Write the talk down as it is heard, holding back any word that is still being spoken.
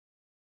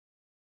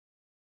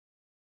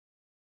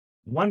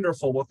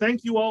Wonderful. Well,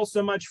 thank you all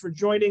so much for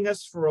joining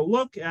us for a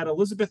look at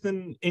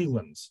Elizabethan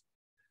England.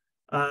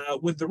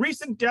 With the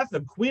recent death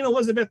of Queen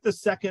Elizabeth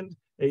II,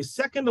 a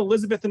second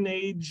Elizabethan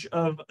age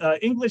of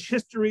English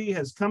history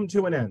has come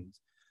to an end.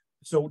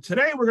 So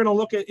today we're going to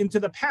look into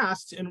the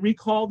past and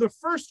recall the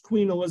first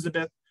Queen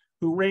Elizabeth,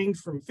 who reigned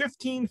from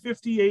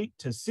 1558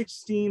 to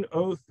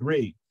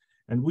 1603.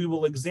 And we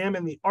will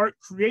examine the art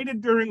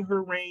created during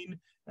her reign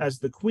as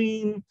the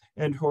Queen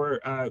and her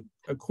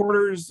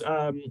courtiers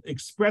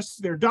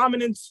expressed their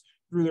dominance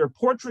through their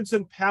portraits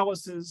and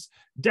palaces,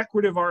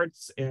 decorative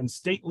arts, and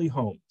stately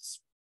homes.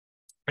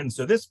 And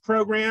so this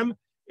program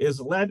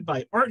is led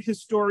by art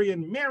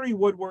historian Mary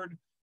Woodward,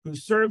 who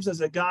serves as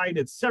a guide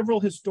at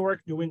several historic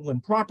New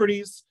England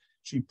properties.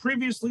 She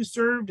previously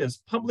served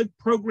as public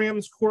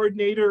programs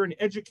coordinator and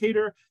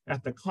educator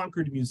at the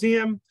Concord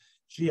Museum.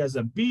 She has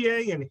a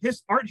BA in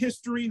art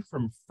history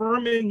from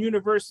Furman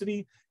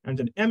University and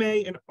an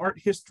MA in art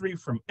history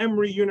from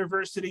Emory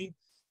University.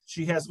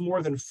 She has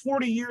more than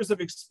 40 years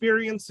of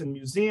experience in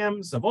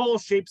museums of all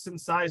shapes and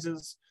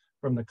sizes,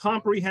 from the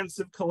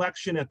comprehensive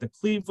collection at the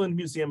Cleveland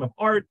Museum of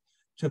Art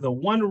to the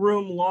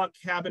one-room log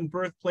cabin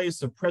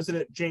birthplace of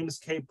President James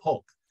K.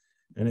 Polk.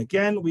 And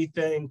again, we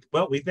thank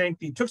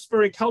the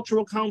Tewksbury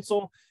Cultural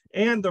Council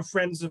and the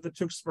Friends of the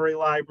Tewksbury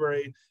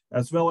Library,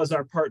 as well as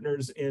our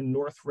partners in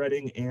North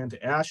Reading and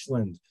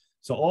Ashland.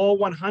 So all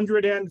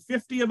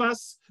 150 of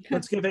us,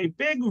 let's give a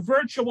big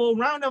virtual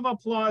round of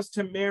applause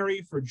to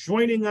Mary for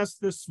joining us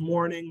this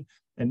morning.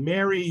 And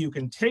Mary, you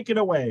can take it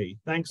away.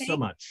 Thanks so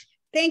much.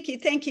 Thank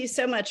you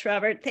so much,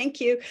 Robert.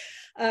 Thank you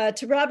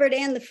to Robert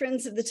and the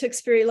Friends of the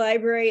Tewksbury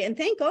Library, and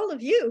thank all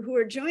of you who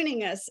are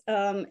joining us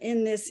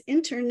in this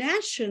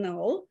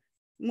international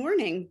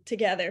morning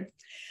together.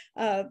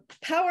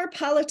 Power,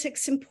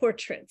 Politics, and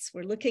Portraits.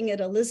 We're looking at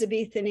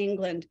Elizabethan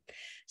England.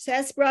 So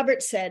as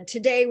Robert said,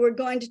 today we're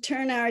going to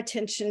turn our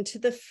attention to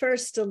the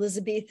first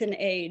Elizabethan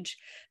age,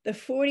 the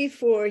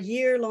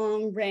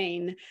 44-year-long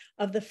reign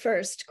of the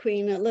first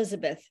Queen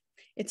Elizabeth.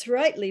 It's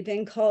rightly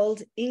been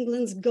called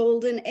England's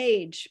Golden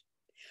Age.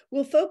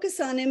 We'll focus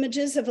on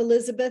images of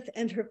Elizabeth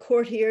and her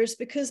courtiers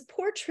because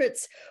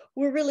portraits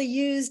were really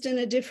used in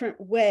a different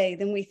way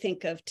than we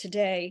think of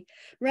today.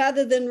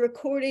 Rather than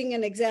recording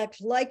an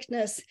exact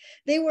likeness,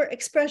 they were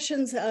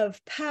expressions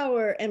of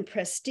power and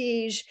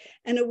prestige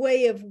and a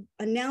way of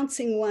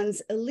announcing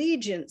one's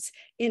allegiance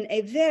in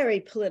a very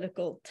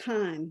political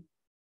time.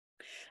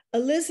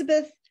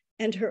 Elizabeth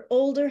and her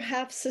older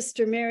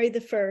half-sister Mary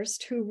I,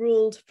 who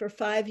ruled for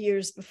 5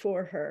 years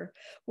before her,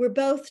 were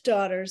both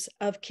daughters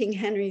of King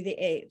Henry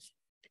VIII.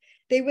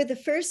 They were the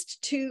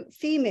first two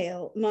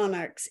female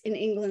monarchs in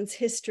England's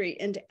history,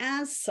 and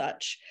as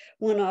such,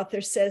 one author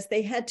says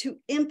they had to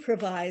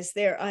improvise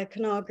their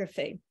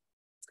iconography.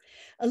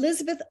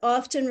 Elizabeth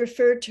often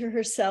referred to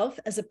herself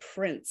as a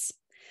prince,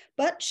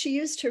 but she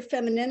used her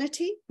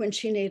femininity when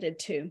she needed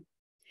to.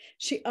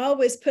 She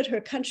always put her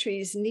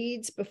country's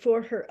needs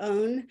before her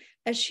own,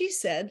 as she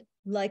said,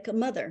 like a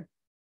mother.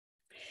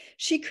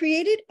 She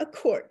created a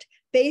court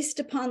based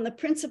upon the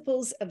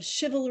principles of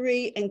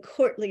chivalry and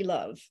courtly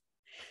love.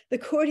 The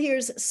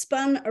courtiers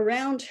spun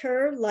around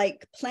her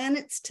like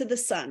planets to the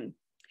sun,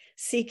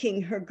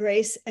 seeking her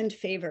grace and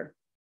favor.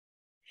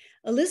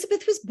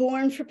 Elizabeth was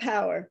born for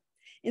power,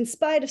 in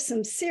spite of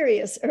some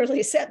serious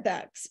early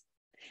setbacks,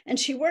 and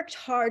she worked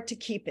hard to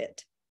keep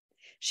it.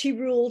 She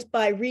ruled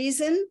by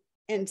reason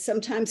and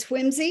sometimes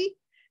whimsy,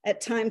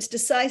 at times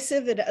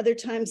decisive, at other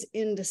times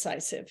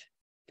indecisive.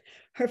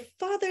 Her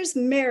father's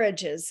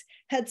marriages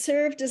had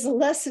served as a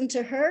lesson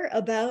to her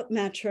about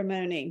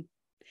matrimony.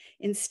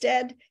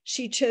 Instead,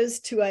 she chose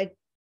to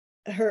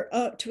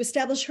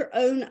establish her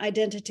own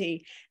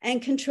identity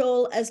and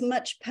control as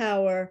much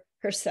power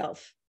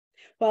herself,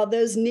 while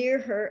those near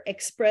her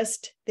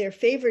expressed their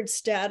favored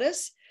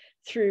status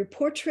through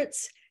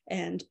portraits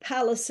and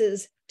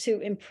palaces to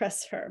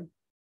impress her.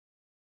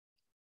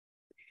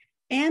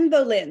 Anne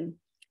Boleyn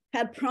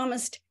had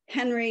promised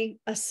Henry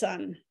a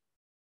son,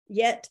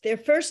 yet their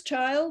first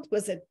child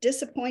was a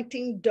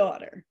disappointing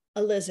daughter,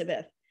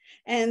 Elizabeth,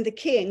 and the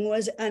king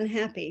was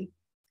unhappy.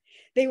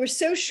 They were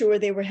so sure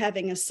they were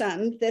having a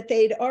son that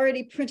they'd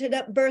already printed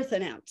up birth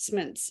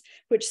announcements,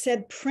 which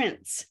said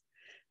prince.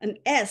 An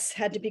S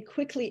had to be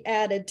quickly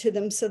added to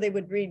them so they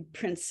would read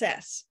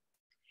princess.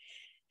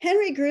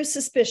 Henry grew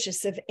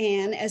suspicious of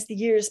Anne as the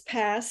years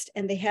passed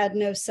and they had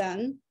no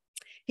son.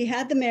 He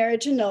had the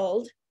marriage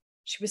annulled.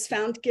 She was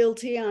found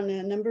guilty on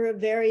a number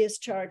of various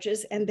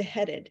charges and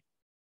beheaded.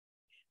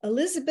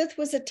 Elizabeth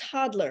was a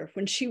toddler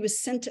when she was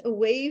sent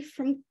away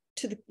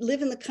to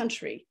live in the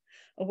country,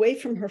 away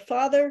from her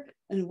father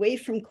and away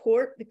from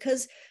court,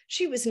 because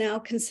she was now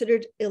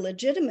considered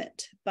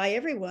illegitimate by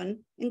everyone,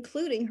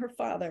 including her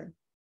father.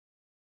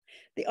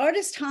 The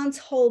artist Hans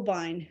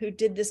Holbein, who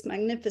did this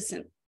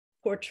magnificent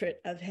portrait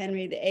of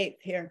Henry VIII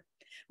here,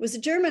 was a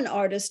German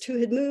artist who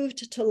had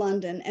moved to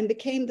London and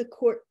became the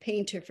court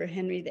painter for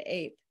Henry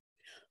VIII.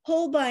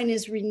 Holbein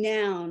is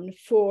renowned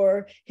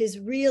for his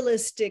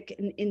realistic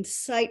and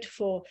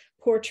insightful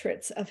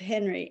portraits of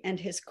Henry and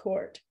his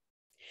court.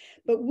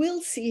 But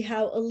we'll see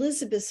how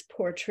Elizabeth's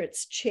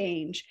portraits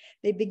change.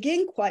 They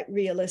begin quite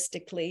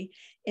realistically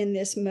in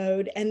this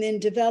mode and then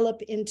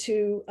develop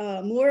into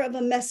more of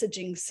a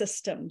messaging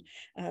system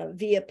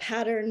via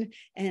pattern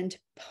and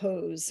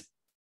pose.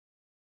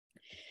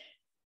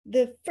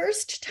 The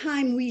first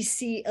time we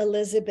see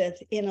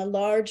Elizabeth in a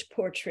large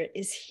portrait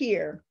is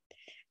here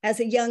as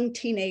a young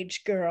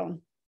teenage girl.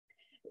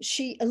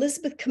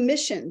 Elizabeth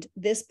commissioned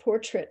this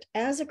portrait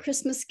as a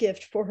Christmas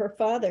gift for her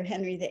father,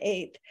 Henry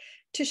VIII,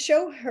 to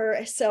show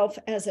herself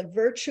as a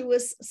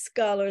virtuous,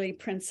 scholarly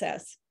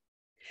princess.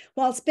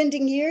 While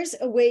spending years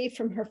away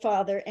from her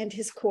father and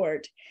his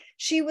court,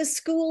 she was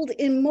schooled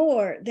in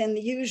more than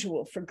the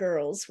usual for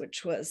girls,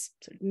 which was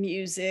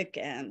music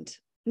and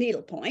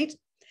needlepoint.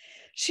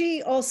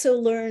 She also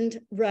learned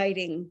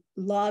writing,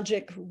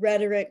 logic,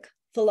 rhetoric,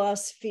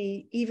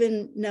 philosophy,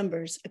 even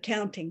numbers,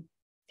 accounting.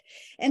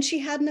 And she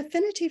had an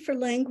affinity for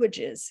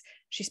languages.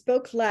 She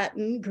spoke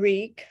Latin,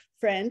 Greek,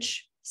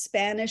 French,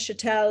 Spanish,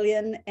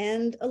 Italian,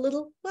 and a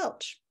little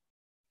Welsh.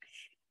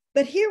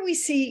 But here we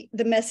see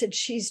the message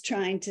she's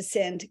trying to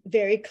send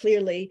very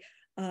clearly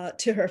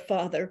to her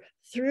father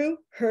through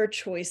her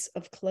choice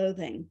of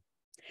clothing.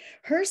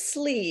 Her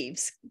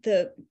sleeves,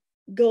 the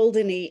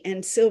goldeny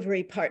and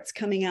silvery parts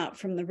coming out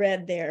from the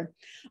red there,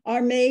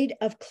 are made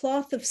of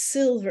cloth of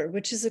silver,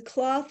 which is a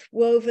cloth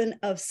woven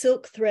of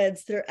silk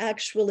threads that are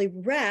actually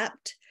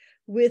wrapped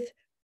with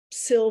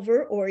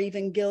silver or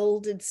even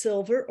gilded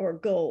silver or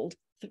gold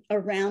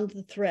around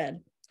the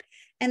thread.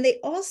 And they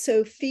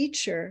also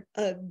feature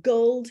a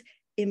gold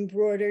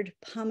embroidered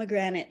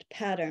pomegranate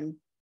pattern.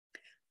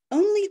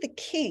 Only the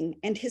king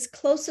and his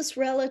closest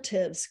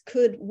relatives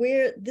could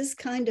wear this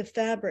kind of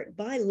fabric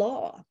by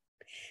law.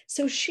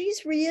 So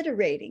she's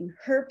reiterating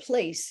her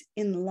place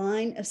in the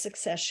line of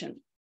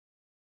succession.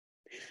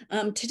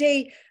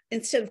 Today,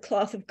 instead of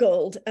cloth of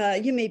gold,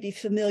 you may be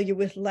familiar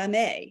with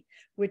lamé,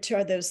 which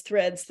are those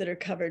threads that are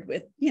covered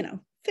with,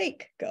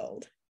 fake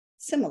gold,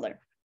 similar.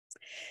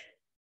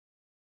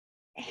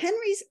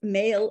 Henry's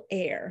male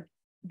heir,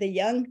 the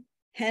young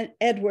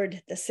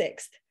Edward VI,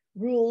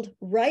 ruled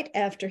right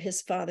after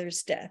his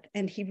father's death,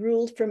 and he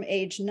ruled from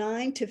age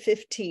 9 to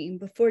 15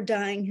 before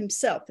dying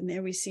himself. And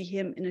there we see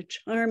him in a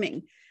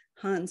charming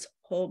Hans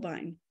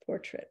Holbein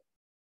portrait.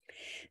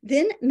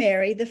 Then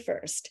Mary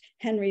I,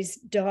 Henry's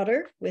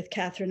daughter with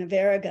Catherine of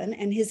Aragon,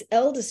 and his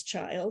eldest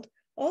child,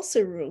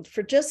 also ruled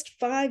for just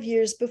 5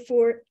 years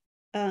before,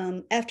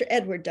 after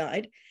Edward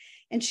died,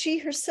 and she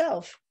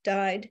herself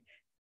died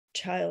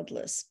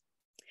childless.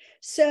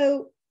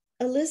 So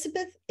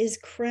Elizabeth is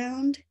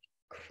crowned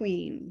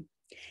queen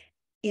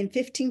in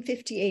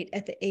 1558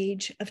 at the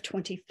age of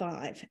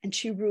 25, and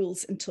she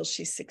rules until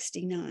she's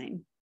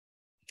 69.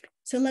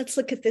 So let's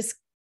look at this,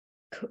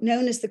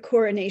 known as the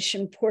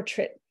coronation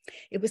portrait.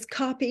 It was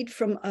copied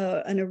from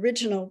an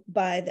original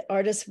by the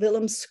artist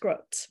Willem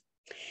Scroats.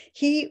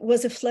 He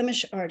was a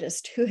Flemish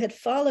artist who had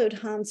followed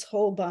Hans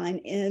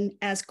Holbein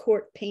as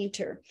court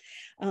painter,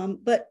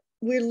 but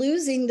we're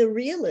losing the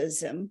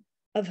realism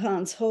of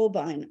Hans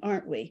Holbein,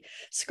 aren't we?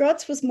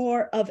 Scroats was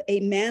more of a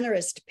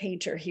mannerist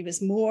painter. He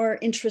was more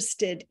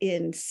interested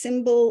in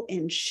symbol,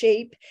 in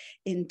shape,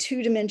 in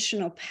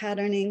two-dimensional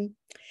patterning.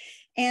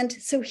 And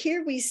so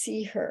here we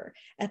see her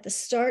at the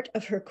start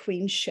of her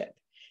queenship.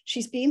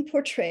 She's being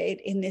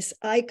portrayed in this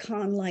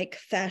icon-like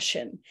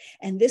fashion,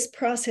 and this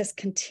process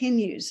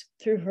continues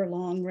through her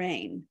long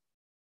reign.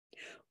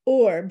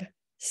 Orb,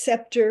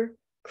 scepter,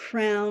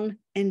 crown,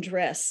 and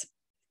dress.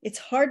 It's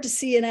hard to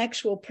see an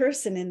actual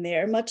person in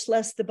there, much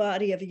less the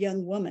body of a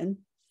young woman.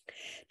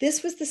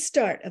 This was the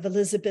start of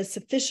Elizabeth's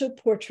official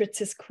portraits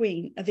as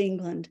Queen of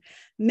England,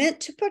 meant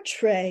to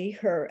portray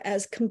her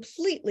as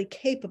completely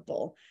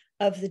capable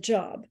of the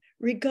job,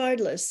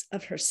 regardless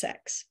of her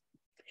sex.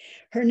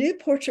 Her new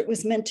portrait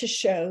was meant to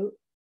show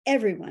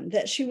everyone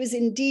that she was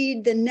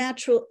indeed the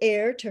natural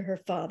heir to her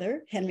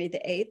father, Henry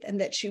VIII, and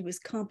that she was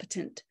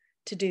competent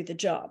to do the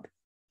job.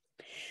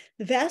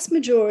 The vast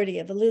majority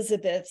of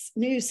Elizabeth's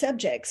new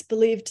subjects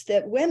believed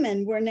that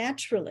women were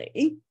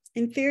naturally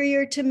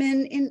inferior to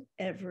men in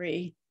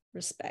every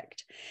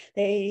respect.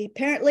 They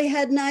apparently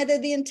had neither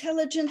the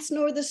intelligence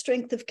nor the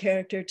strength of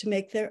character to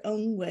make their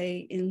own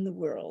way in the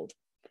world.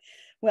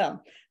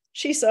 Well,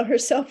 she saw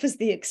herself as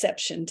the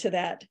exception to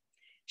that.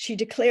 She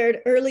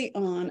declared early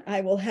on,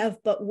 "I will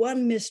have but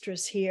one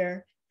mistress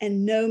here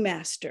and no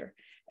master,"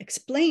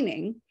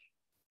 explaining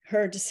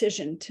her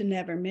decision to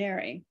never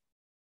marry.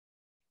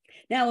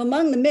 Now,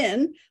 among the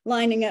men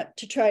lining up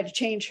to try to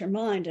change her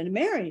mind and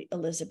marry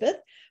Elizabeth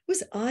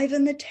was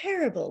Ivan the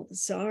Terrible, the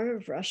Tsar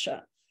of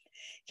Russia.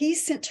 He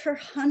sent her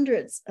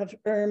hundreds of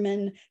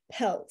ermine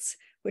pelts,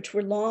 which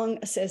were long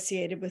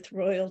associated with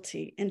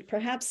royalty, and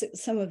perhaps it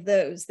was some of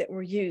those that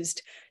were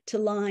used to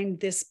line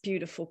this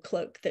beautiful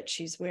cloak that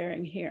she's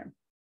wearing here.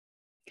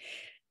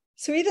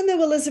 So even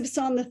though Elizabeth's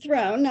on the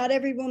throne, not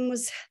everyone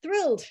was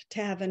thrilled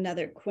to have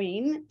another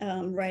queen.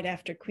 Right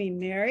after Queen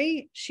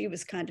Mary, she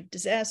was kind of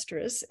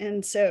disastrous.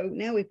 And so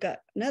now we've got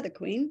another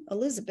queen,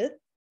 Elizabeth.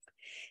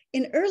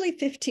 In early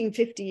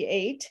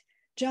 1558,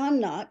 John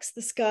Knox,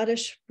 the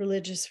Scottish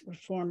religious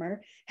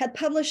reformer, had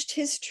published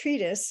his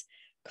treatise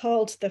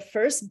called The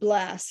First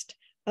Blast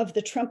of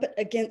the Trumpet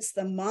Against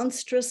the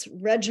Monstrous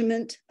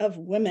Regiment of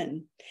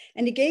Women.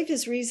 And he gave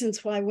his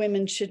reasons why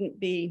women shouldn't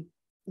be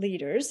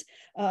leaders.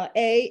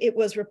 A, it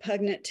was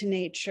repugnant to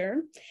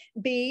nature.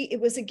 B, it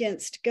was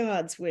against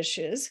God's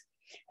wishes.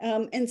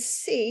 And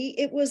C,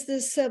 it was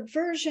the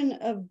subversion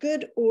of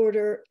good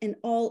order in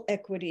all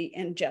equity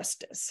and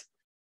justice.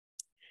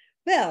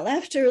 Well,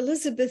 after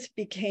Elizabeth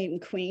became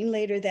queen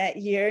later that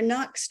year,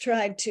 Knox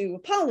tried to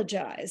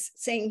apologize,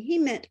 saying he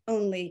meant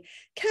only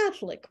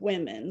Catholic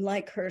women,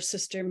 like her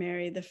sister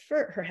Mary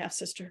her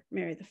half-sister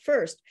Mary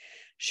I,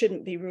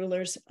 shouldn't be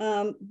rulers,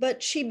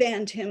 but she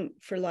banned him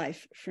for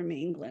life from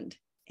England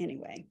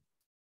anyway.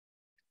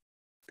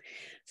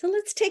 So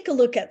let's take a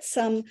look at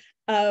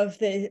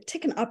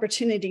take an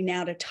opportunity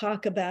now to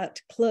talk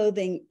about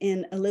clothing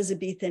in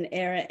Elizabethan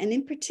era, and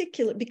in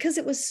particular, because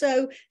it was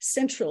so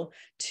central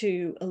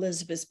to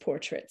Elizabeth's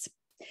portraits.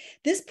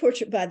 This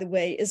portrait, by the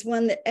way, is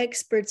one that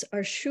experts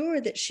are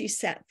sure that she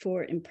sat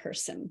for in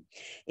person.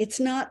 It's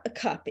not a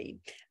copy.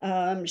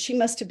 She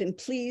must have been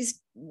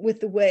pleased with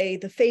the way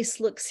the face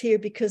looks here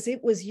because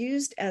it was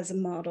used as a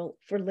model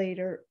for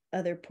later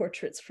other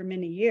portraits for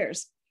many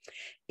years.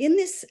 In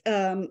this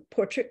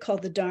portrait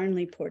called the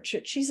Darnley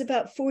portrait, she's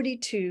about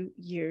 42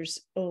 years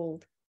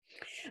old.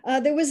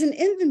 There was an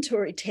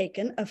inventory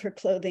taken of her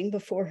clothing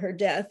before her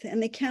death,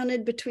 and they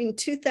counted between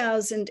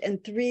 2,000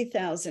 and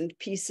 3,000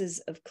 pieces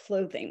of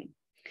clothing.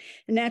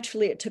 And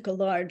naturally, it took a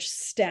large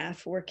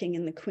staff working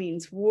in the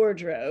Queen's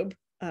wardrobe,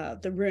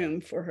 the room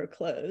for her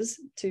clothes,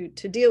 to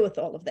deal with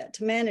all of that,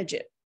 to manage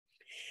it.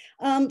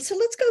 So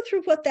let's go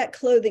through what that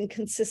clothing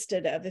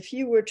consisted of. If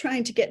you were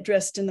trying to get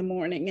dressed in the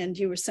morning and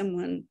you were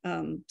someone,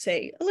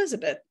 say,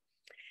 Elizabeth,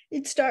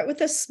 you'd start with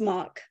a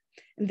smock,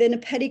 and then a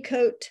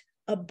petticoat,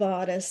 a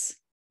bodice,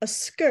 a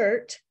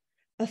skirt,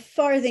 a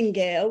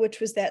farthingale, which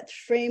was that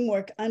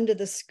framework under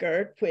the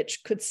skirt,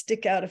 which could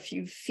stick out a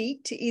few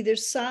feet to either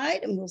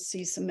side, and we'll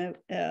see some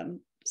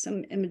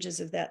images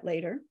of that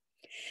later.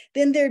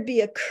 Then there'd be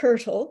a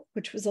kirtle,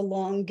 which was a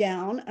long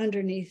gown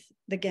underneath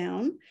the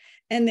gown,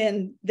 and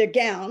then the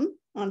gown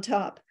on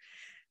top,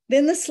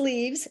 then the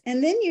sleeves,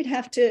 and then you'd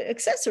have to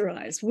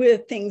accessorize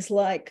with things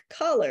like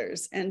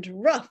collars and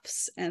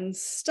ruffs and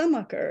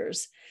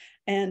stomachers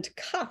and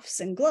cuffs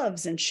and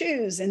gloves and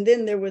shoes. And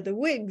then there were the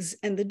wigs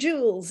and the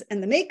jewels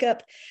and the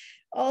makeup.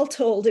 All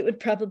told, it would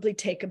probably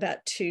take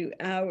about 2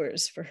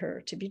 hours for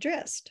her to be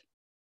dressed.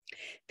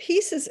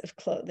 Pieces of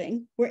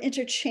clothing were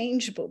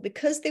interchangeable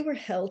because they were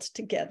held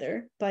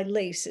together by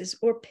laces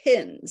or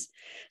pins.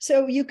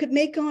 So you could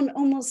make on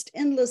almost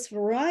endless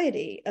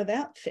variety of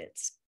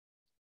outfits.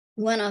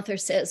 One author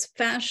says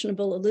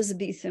fashionable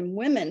Elizabethan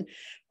women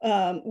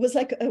was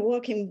like a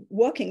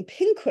walking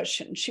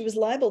pincushion. She was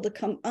liable to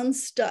come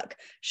unstuck,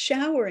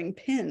 showering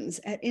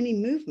pins at any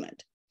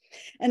movement.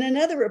 And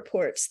another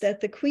reports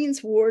that the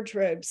Queen's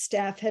wardrobe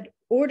staff had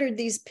ordered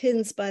these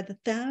pins by the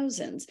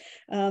thousands.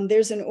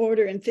 There's an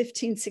order in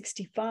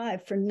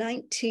 1565 for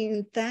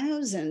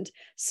 19,000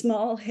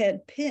 small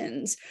head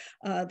pins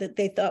that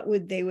they thought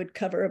they would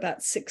cover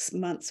about 6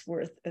 months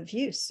worth of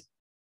use.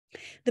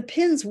 The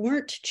pins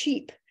weren't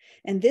cheap,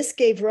 and this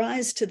gave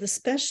rise to the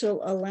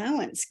special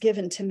allowance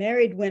given to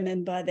married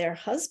women by their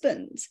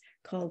husbands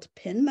called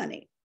pin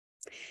money.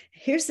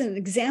 Here's an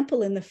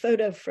example in the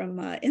photo from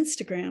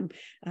Instagram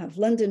of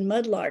London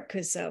Mudlark,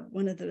 who's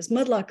one of those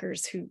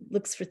mudlarkers who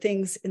looks for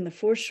things in the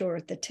foreshore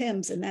at the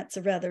Thames, and that's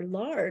a rather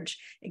large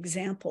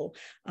example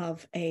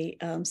of a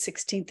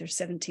 16th or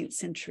 17th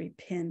century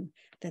pin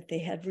that they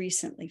had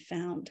recently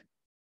found.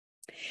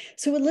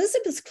 So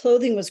Elizabeth's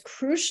clothing was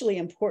crucially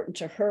important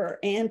to her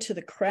and to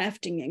the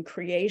crafting and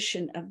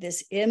creation of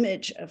this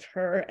image of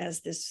her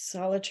as this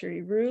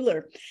solitary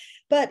ruler.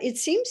 But it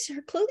seems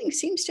her clothing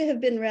seems to have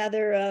been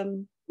rather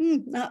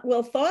not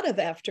well thought of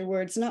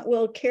afterwards, not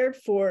well cared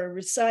for,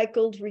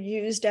 recycled,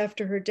 reused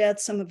after her death.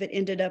 Some of it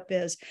ended up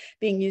as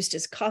being used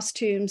as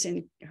costumes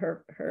in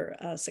her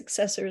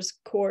successor's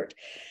court.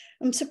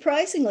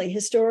 Surprisingly,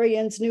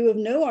 historians knew of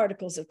no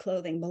articles of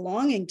clothing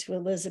belonging to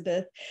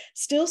Elizabeth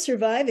still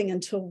surviving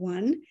until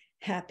one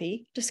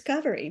happy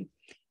discovery.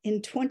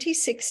 In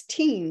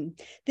 2016,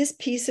 this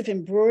piece of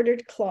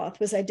embroidered cloth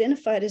was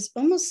identified as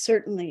almost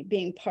certainly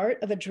being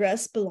part of a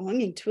dress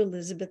belonging to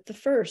Elizabeth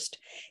I.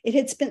 It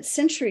had spent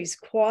centuries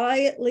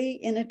quietly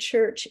in a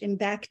church in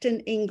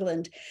Bacton,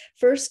 England,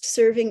 first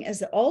serving as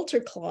the altar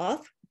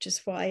cloth, which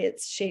is why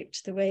it's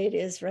shaped the way it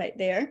is right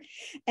there,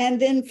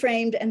 and then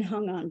framed and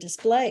hung on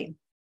display.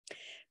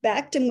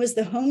 Bacton was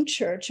the home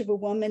church of a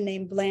woman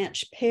named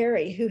Blanche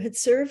Parry, who had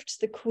served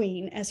the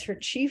Queen as her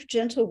chief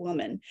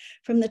gentlewoman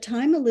from the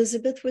time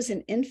Elizabeth was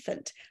an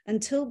infant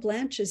until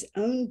Blanche's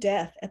own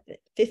death at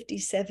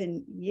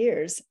 57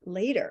 years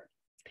later.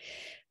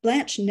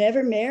 Blanche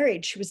never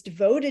married. She was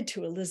devoted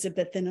to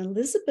Elizabeth, and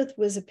Elizabeth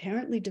was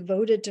apparently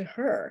devoted to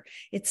her.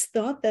 It's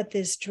thought that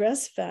this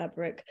dress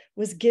fabric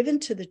was given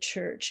to the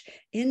church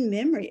in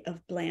memory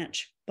of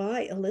Blanche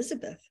by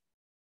Elizabeth.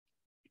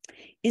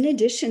 In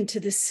addition to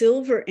the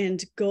silver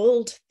and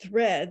gold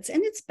threads,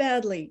 and it's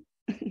badly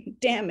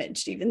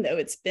damaged, even though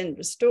it's been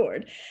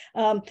restored.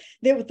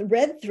 The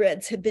red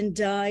threads had been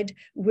dyed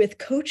with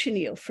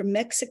cochineal from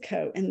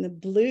Mexico and the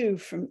blue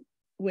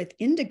with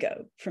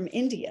indigo from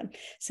India.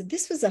 So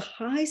this was a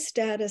high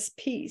status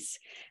piece,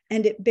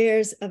 and it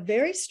bears a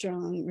very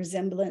strong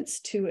resemblance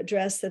to a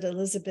dress that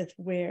Elizabeth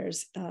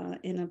wears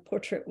in a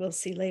portrait we'll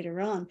see later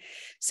on.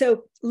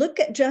 So look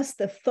at just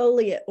the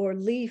foliate or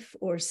leaf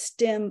or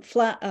stem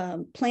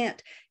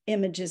plant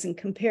images and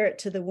compare it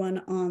to the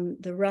one on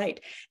the right,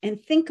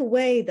 and think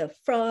away the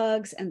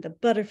frogs and the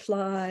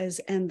butterflies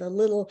and the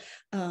little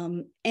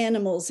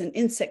animals and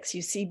insects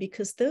you see,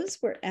 because those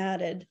were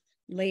added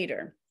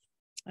later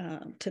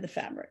to the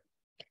fabric.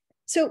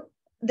 So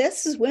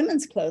this is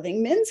women's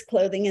clothing. Men's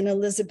clothing in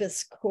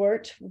Elizabeth's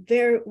court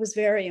was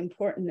very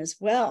important as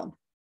well.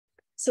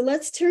 So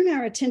let's turn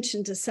our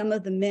attention to some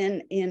of the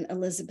men in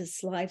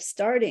Elizabeth's life,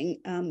 starting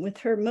with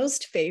her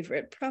most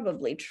favorite,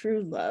 probably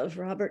true love,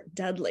 Robert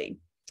Dudley.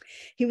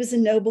 He was a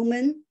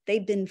nobleman.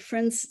 They'd been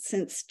friends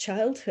since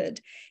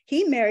childhood.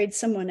 He married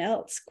someone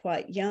else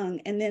quite young,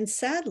 and then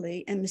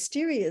sadly and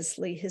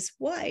mysteriously, his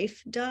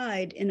wife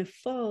died in a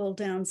fall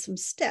down some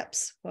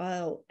steps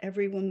while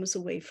everyone was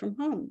away from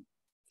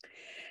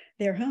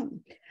their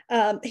home.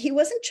 He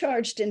wasn't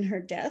charged in her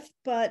death,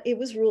 but it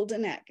was ruled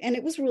an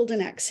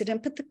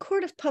accident. But the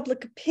court of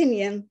public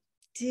opinion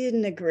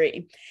didn't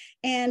agree.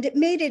 And it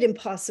made it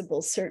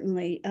impossible,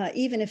 certainly,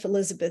 even if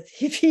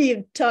he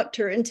had talked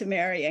her into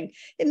marrying,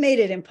 it made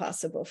it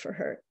impossible for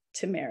her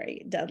to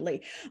marry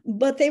Dudley.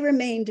 But they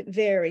remained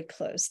very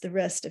close the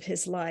rest of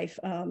his life,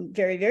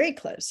 very, very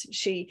close.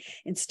 She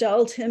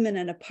installed him in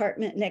an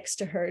apartment next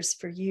to hers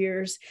for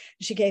years.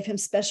 She gave him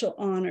special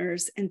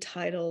honors and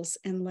titles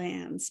and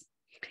lands.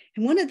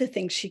 And one of the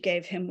things she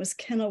gave him was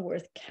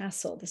Kenilworth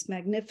Castle, this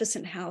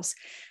magnificent house,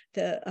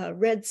 the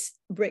red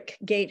brick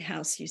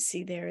gatehouse you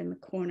see there in the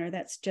corner.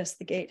 That's just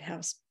the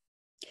gatehouse.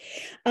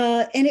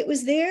 And it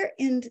was there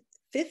in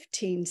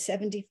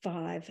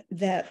 1575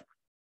 that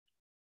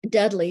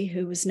Dudley,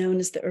 who was known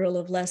as the Earl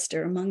of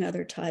Leicester, among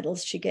other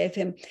titles she gave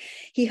him,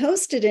 he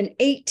hosted an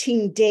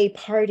 18-day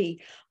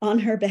party on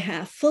her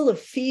behalf, full of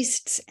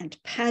feasts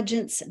and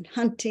pageants and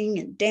hunting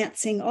and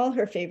dancing, all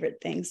her favorite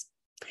things.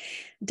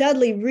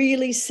 Dudley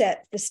really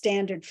set the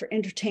standard for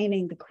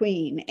entertaining the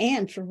Queen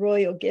and for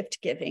royal gift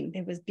giving.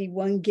 There would be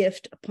one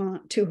gift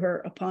to her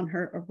upon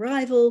her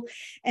arrival,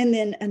 and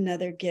then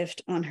another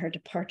gift on her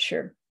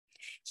departure.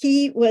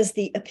 He was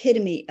the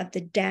epitome of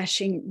the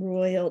dashing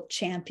royal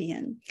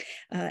champion.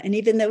 And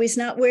even though he's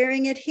not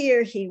wearing it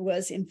here, he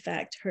was, in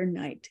fact, her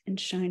knight in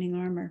shining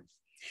armor.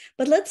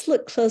 But let's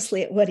look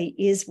closely at what he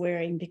is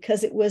wearing,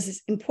 because it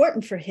was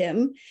important for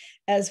him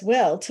as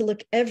well to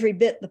look every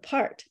bit the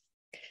part.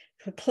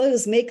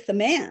 Clothes make the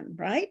man,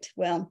 right?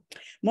 Well,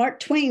 Mark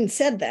Twain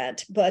said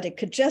that, but it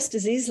could just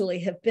as easily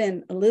have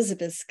been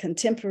Elizabeth's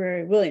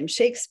contemporary William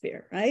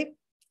Shakespeare, right?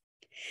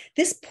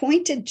 This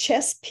pointed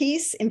chest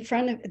piece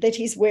that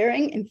he's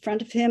wearing in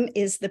front of him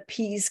is the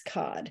peas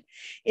cod.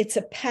 It's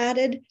a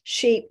padded,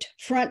 shaped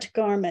front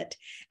garment,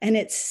 and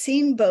it's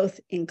seen both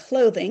in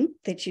clothing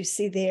that you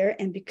see there,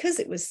 and because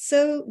it was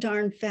so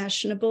darn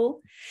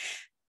fashionable,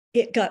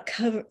 it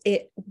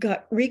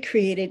got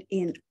recreated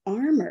in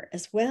armor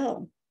as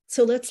well.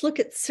 So let's look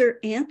at Sir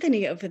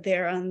Anthony over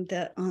there on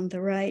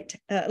the right,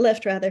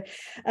 left rather.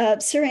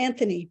 Sir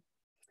Anthony,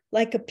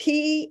 like a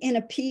pea in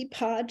a pea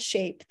pod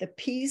shape, the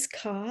peas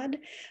cod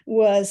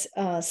was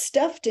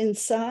stuffed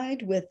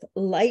inside with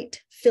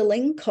light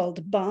filling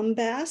called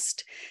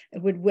bombast.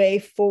 It would weigh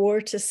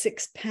 4 to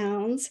 6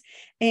 pounds.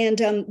 And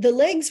the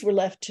legs were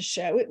left to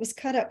show. It was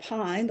cut up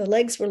high. The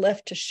legs were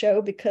left to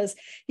show because,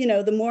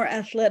 the more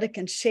athletic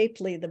and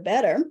shapely, the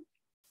better.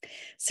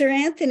 Sir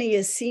Anthony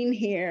is seen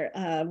here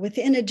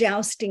within a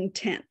jousting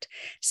tent.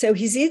 So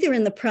he's either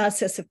in the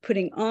process of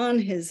putting on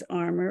his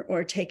armor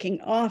or taking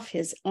off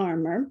his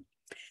armor.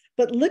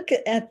 But look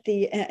at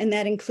and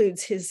that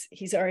includes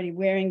he's already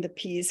wearing the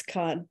peas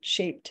cod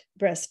shaped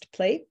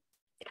breastplate.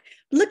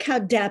 Look how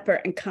dapper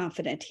and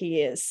confident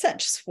he is,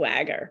 such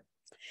swagger.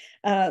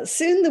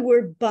 Soon the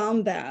word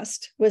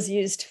bombast was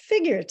used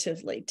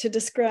figuratively to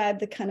describe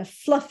the kind of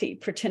fluffy,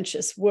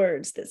 pretentious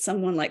words that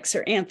someone like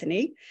Sir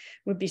Anthony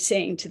would be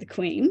saying to the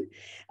Queen.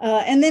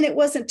 And then it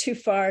wasn't too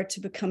far to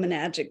become an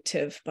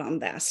adjective,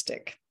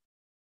 bombastic.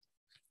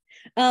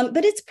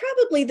 But it's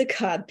probably the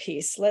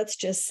codpiece, let's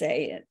just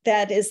say it,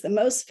 that is the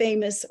most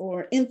famous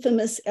or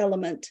infamous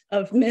element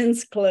of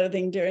men's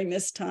clothing during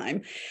this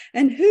time.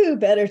 And who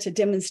better to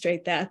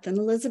demonstrate that than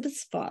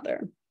Elizabeth's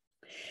father?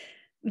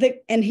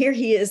 And here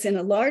he is in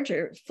a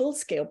larger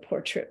full-scale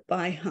portrait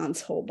by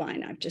Hans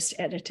Holbein. I've just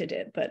edited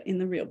it, but in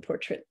the real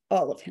portrait,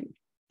 all of him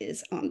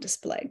is on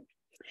display.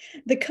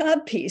 The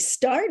codpiece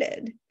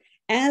started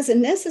as a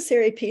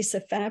necessary piece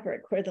of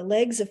fabric where the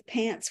legs of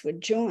pants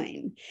would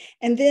join,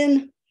 and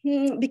then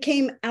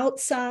became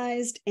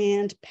outsized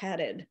and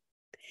padded.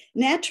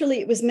 Naturally,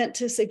 it was meant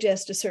to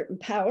suggest a certain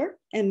power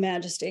and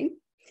majesty.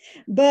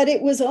 But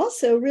it was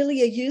also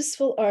really a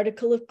useful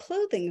article of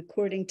clothing,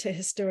 according to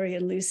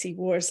historian Lucy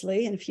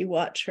Worsley. And if you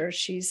watch her,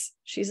 she's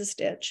a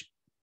stitch.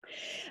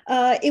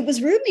 It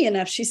was roomy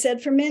enough, she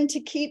said, for men to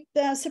keep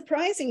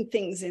surprising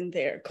things in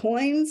there: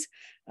 coins,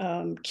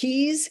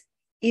 keys,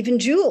 even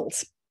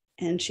jewels.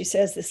 And she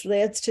says this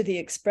leads to the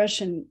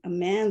expression, a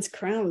man's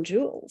crown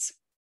jewels.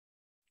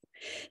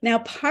 Now,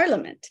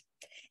 Parliament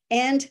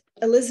and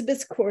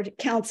Elizabeth's court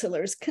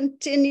counselors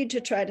continued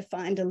to try to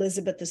find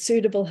Elizabeth a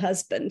suitable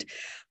husband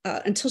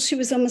until she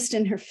was almost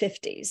in her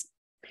 50s.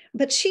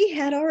 But she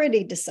had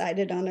already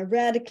decided on a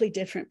radically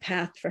different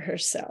path for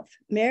herself.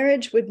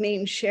 Marriage would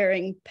mean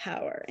sharing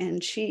power,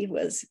 and she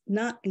was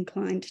not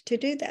inclined to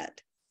do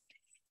that.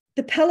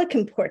 The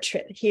Pelican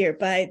portrait here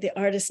by the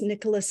artist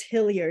Nicholas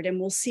Hilliard, and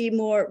we'll see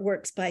more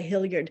works by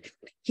Hilliard.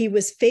 He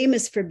was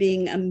famous for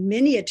being a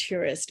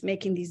miniaturist,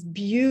 making these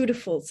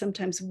beautiful,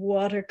 sometimes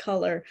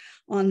watercolor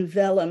on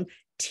vellum,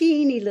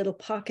 teeny little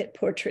pocket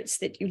portraits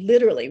that you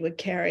literally would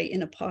carry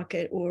in a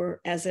pocket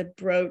or as a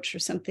brooch or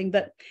something.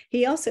 But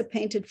he also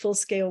painted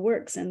full-scale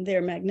works, and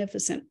they're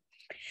magnificent.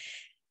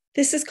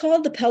 This is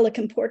called the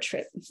Pelican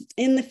portrait.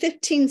 In the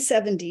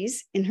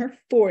 1570s, in her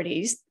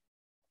 40s,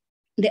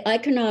 the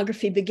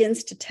iconography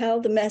begins to tell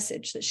the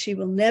message that she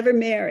will never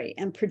marry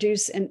and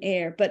produce an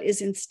heir, but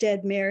is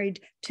instead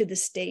married to the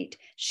state.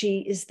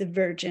 She is the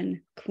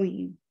Virgin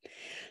Queen.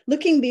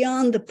 Looking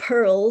beyond the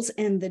pearls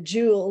and the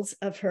jewels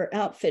of her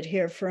outfit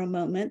here for a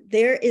moment,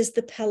 there is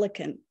the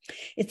pelican.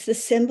 It's the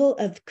symbol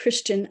of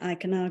Christian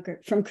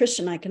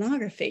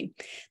iconography.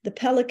 The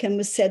pelican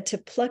was said to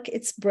pluck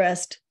its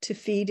breast to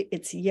feed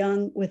its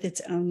young with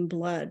its own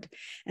blood.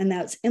 And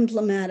that's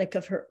emblematic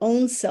of her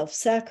own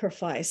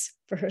self-sacrifice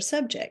for her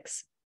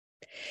subjects.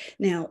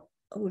 Now,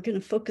 we're going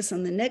to focus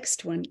on the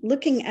next one.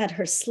 Looking at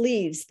her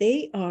sleeves,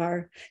 they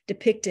are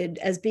depicted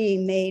as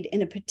being made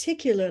in a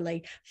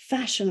particularly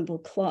fashionable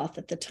cloth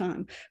at the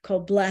time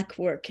called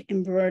blackwork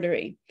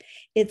embroidery.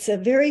 It's a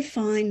very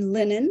fine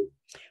linen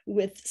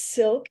with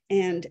silk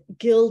and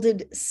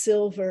gilded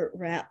silver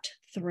wrapped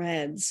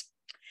threads.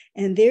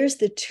 And there's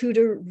the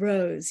Tudor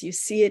rose. You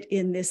see it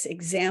in this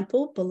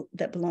example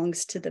that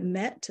belongs to the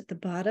Met at the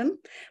bottom,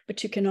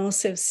 but you can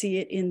also see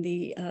it in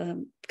the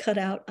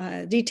cutout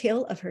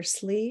detail of her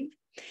sleeve.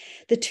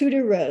 The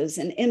Tudor rose,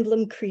 an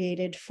emblem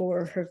created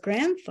for her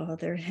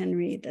grandfather,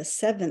 Henry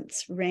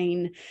VII's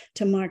reign,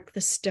 to mark the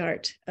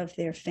start of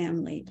their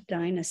family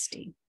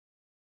dynasty.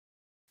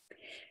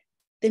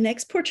 The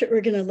next portrait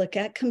we're going to look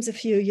at comes a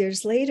few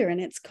years later,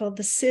 and it's called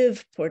the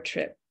Sieve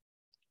portrait.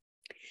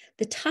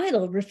 The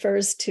title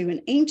refers to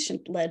an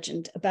ancient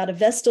legend about a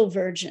Vestal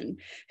Virgin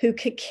who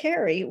could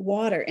carry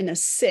water in a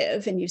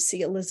sieve, and you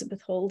see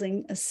Elizabeth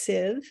holding a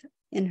sieve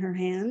in her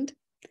hand,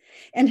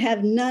 and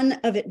have none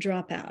of it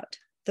drop out.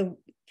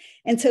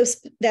 And so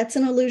that's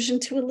an allusion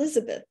to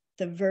Elizabeth,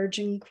 the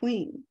Virgin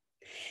Queen.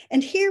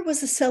 And here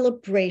was a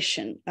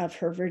celebration of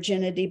her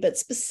virginity, but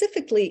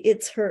specifically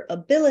it's her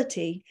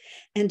ability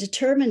and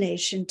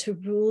determination to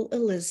rule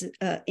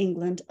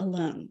England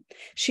alone.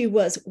 She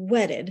was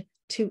wedded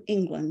to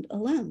England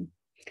alone.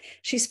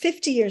 She's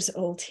 50 years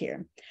old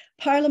here.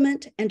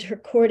 Parliament and her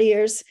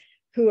courtiers,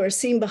 who are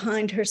seen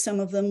behind her, some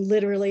of them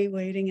literally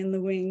waiting in the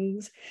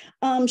wings,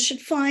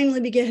 should finally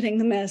be getting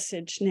the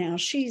message now.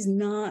 She's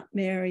not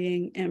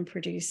marrying and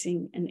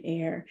producing an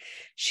heir.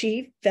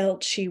 She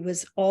felt she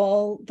was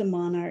all the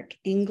monarch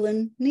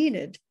England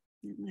needed.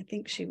 And I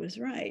think she was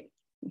right.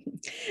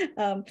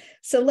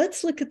 So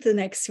let's look at the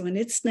next one.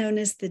 It's known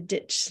as the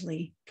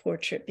Ditchley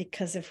portrait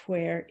because of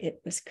where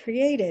it was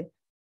created.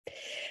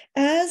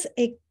 As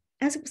it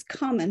was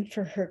common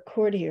for her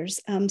courtiers,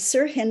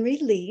 Sir Henry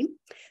Lee,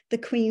 the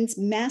Queen's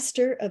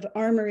master of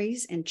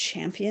armories and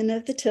champion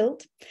of the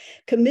tilt,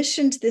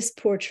 commissioned this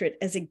portrait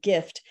as a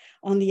gift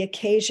on the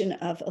occasion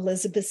of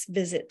Elizabeth's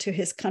visit to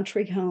his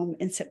country home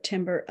in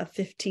September of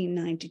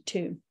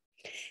 1592.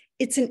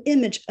 It's an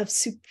image of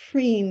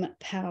supreme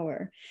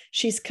power.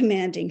 She's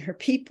commanding her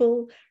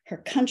people, her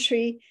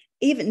country,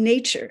 even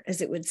nature,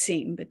 as it would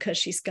seem, because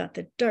she's got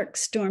the dark,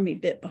 stormy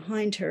bit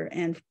behind her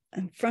and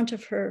in front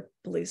of her,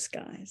 blue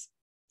skies.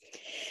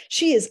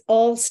 She is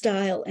all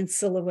style and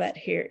silhouette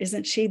here,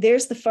 isn't she?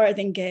 There's the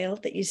farthingale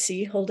that you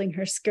see holding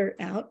her skirt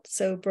out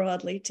so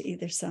broadly to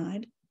either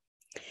side.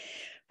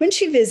 When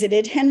she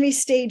visited, Henry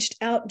staged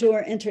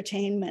outdoor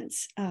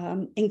entertainments,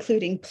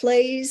 including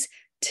plays,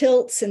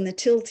 tilts in the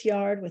tilt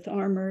yard with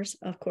armors,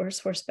 of course,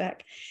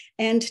 horseback,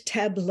 and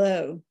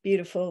tableau,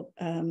 beautiful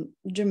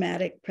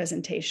dramatic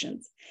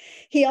presentations.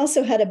 He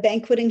also had a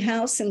banqueting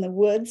house in the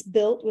woods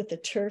built with a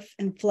turf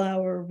and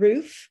flower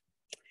roof.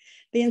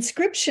 The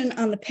inscription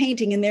on the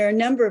painting, and there are a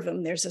number of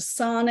them, there's a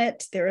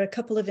sonnet, there are a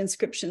couple of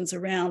inscriptions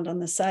around on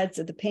the sides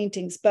of the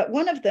paintings, but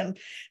one of them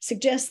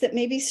suggests that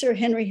maybe Sir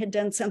Henry had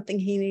done something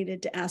he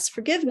needed to ask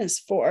forgiveness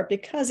for,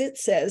 because it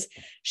says,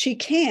 "She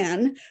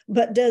can,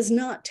 but does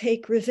not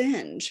take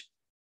revenge."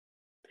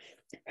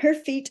 Her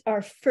feet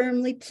are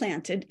firmly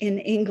planted in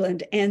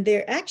England, and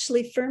they're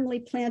actually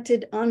firmly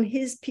planted on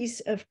his piece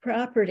of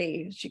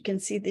property. As you can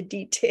see the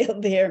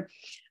detail there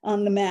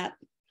on the map.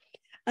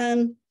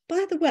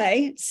 By the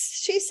way,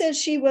 she says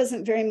she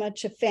wasn't very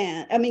much a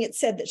fan. I mean, it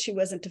said that she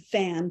wasn't a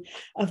fan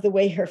of the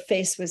way her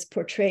face was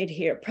portrayed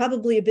here,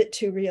 probably a bit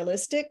too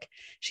realistic.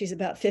 She's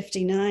about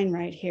 59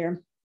 right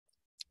here.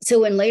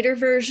 So in later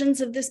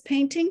versions of this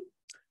painting,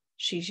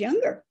 she's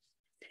younger.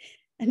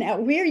 And now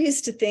we're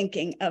used to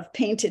thinking of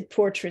painted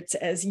portraits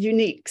as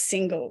unique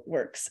single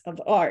works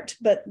of art,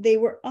 but they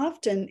were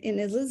often in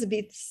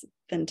Elizabethan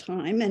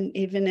time and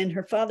even in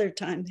her father's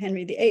time,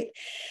 Henry VIII,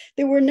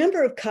 there were a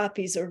number of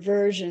copies or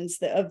versions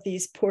of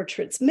these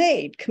portraits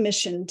made,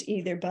 commissioned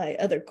either by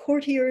other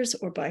courtiers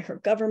or by her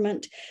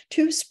government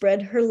to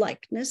spread her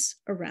likeness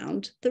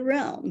around the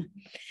realm.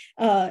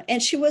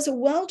 And she was a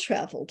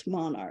well-traveled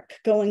monarch,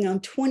 going on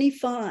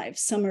 25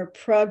 summer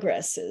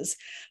progresses,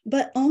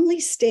 but only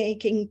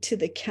staying to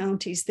the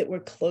counties that were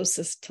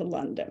closest to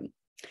London.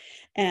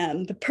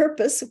 And the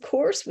purpose, of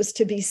course, was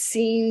to be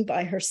seen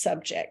by her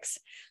subjects.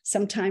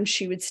 Sometimes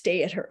she would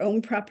stay at her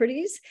own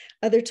properties.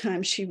 Other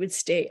times she would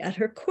stay at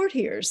her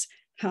courtiers'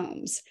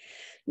 homes.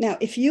 Now,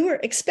 if you were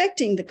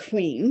expecting the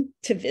queen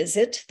to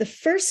visit, the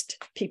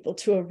first people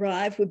to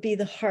arrive would be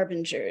the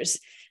harbingers,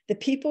 the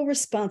people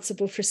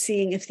responsible for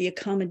seeing if the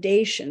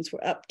accommodations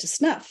were up to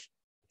snuff.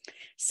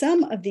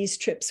 Some of these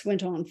trips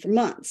went on for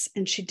months,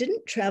 and she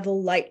didn't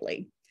travel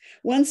lightly.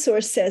 One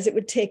source says it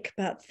would take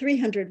about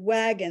 300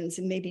 wagons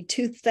and maybe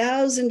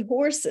 2,000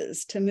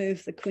 horses to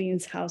move the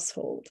queen's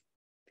household.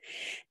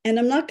 And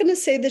I'm not going to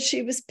say that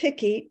she was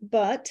picky,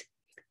 but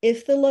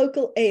if the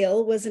local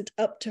ale wasn't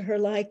up to her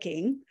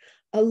liking,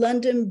 a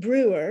London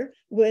brewer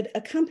would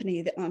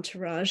accompany the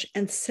entourage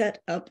and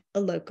set up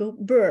a local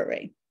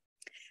brewery.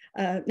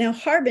 Now,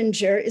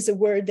 harbinger is a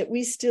word that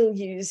we still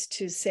use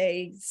to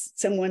say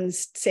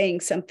someone's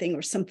saying something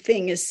or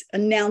something is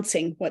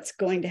announcing what's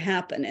going to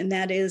happen. And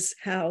that is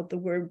how the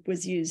word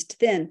was used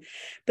then.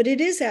 But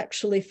it is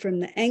actually from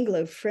the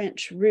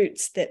Anglo-French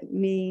roots that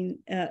mean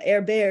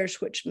herberge,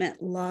 which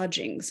meant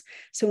lodgings.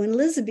 So in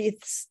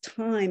Elizabeth's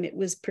time, it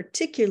was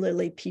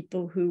particularly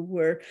people who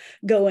were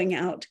going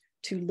out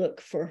to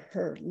look for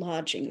her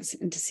lodgings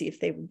and to see if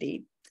they would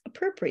be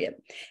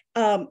appropriate.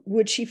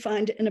 Would she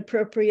find an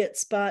appropriate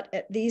spot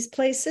at these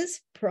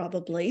places?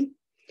 Probably.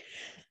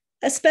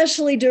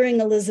 Especially during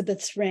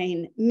Elizabeth's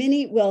reign,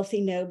 many wealthy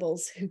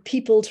nobles who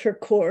peopled her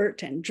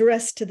court and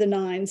dressed to the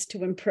nines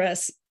to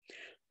impress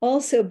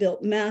also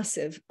built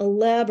massive,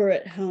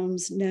 elaborate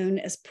homes known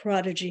as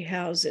prodigy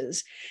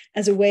houses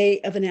as a way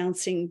of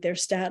announcing their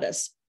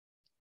status.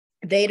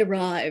 They'd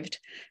arrived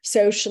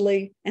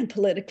socially and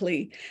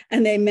politically,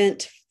 and they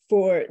meant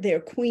for their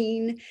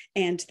queen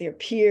and their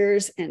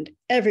peers and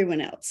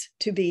everyone else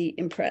to be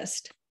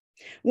impressed.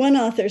 One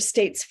author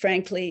states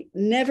frankly,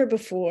 never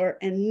before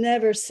and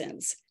never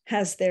since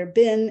has there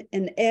been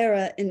an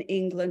era in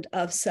England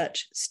of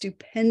such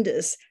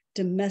stupendous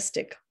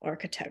domestic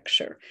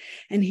architecture.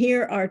 And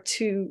here are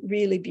two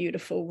really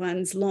beautiful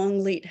ones.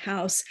 Longleat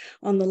House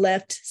on the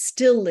left,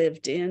 still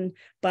lived in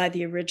by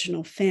the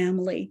original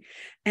family,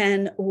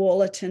 and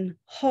Wollaton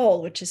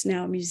Hall, which is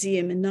now a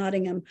museum in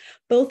Nottingham.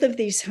 Both of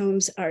these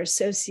homes are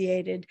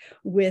associated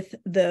with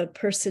the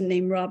person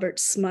named Robert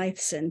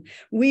Smythson.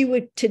 We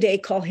would today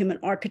call him an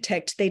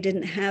architect. They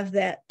didn't have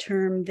that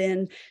term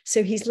then,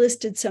 so he's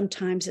listed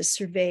sometimes as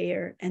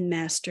surveyor and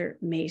master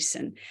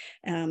mason.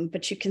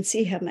 But you can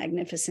see how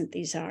magnificent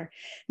these are.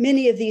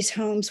 Many of these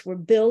homes were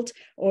built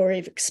or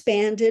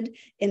expanded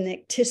in the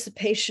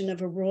anticipation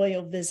of a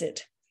royal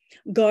visit.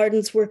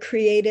 Gardens were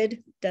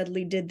created.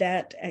 Dudley did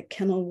that at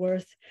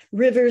Kenilworth.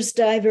 Rivers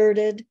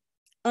diverted.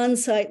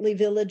 Unsightly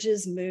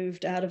villages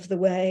moved out of the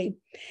way.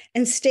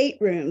 And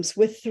staterooms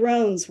with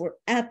thrones were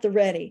at the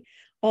ready,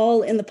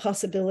 all in the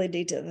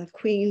possibility that the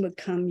queen would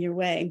come your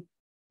way.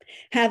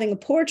 Having a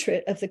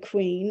portrait of the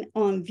queen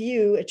on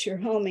view at your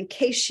home in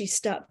case she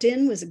stopped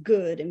in was a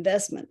good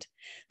investment.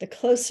 The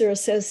closer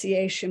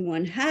association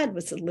one had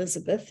with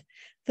Elizabeth,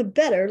 the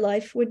better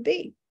life would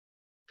be.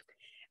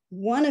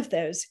 One of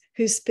those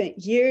who spent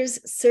years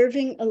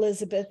serving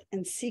Elizabeth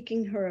and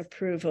seeking her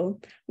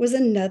approval was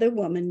another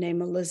woman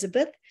named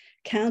Elizabeth,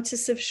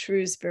 Countess of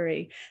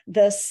Shrewsbury,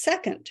 the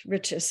second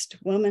richest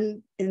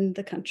woman in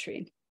the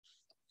country.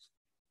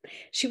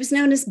 She was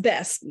known as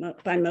Bess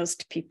by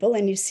most people,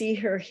 and you see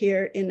her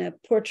here in a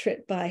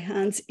portrait by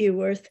Hans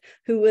Eworth,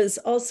 who was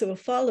also a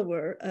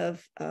follower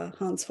of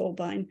Hans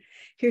Holbein.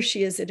 Here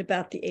she is at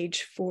about the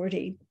age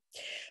 40.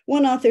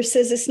 One author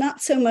says it's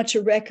not so much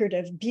a record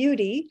of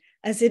beauty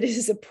as it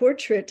is a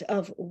portrait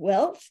of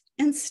wealth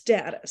and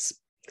status.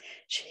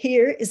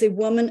 Here is a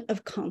woman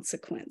of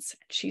consequence.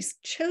 She's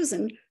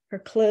chosen her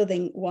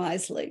clothing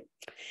wisely.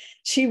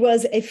 She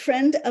was a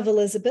friend of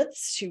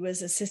Elizabeth's. She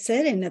was, as I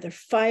said, another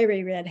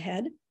fiery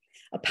redhead,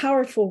 a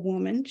powerful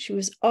woman. She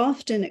was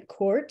often at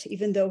court,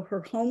 even though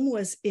her home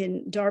was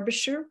in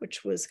Derbyshire,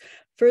 which was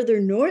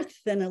further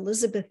north than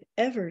Elizabeth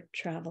ever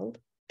traveled.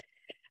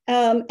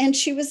 And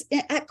she was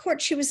at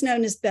court, she was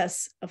known as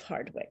Bess of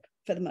Hardwicke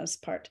for the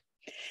most part.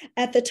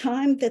 At the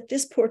time that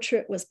this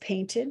portrait was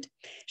painted,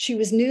 she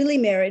was newly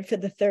married for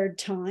the third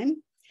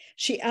time.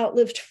 She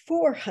outlived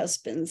 4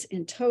 husbands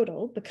in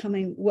total,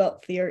 becoming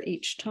wealthier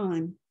each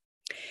time.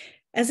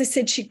 As I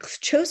said, she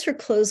chose her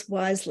clothes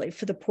wisely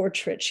for the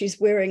portrait. She's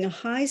wearing a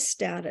high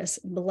status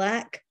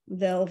black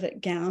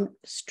velvet gown,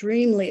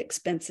 extremely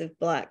expensive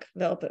black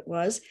velvet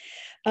was,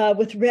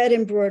 with red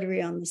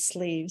embroidery on the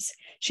sleeves.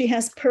 She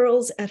has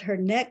pearls at her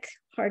neck,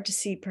 hard to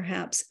see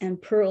perhaps,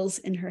 and pearls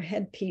in her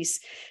headpiece.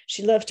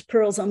 She loved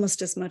pearls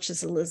almost as much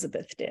as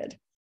Elizabeth did.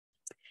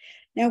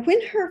 Now,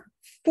 when her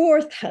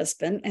fourth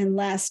husband and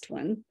last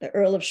one, the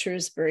Earl of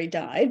Shrewsbury,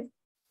 died,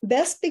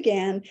 Bess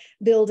began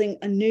building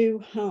a new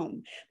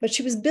home, but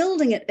she was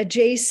building it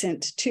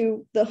adjacent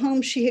to the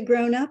home she had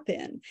grown up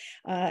in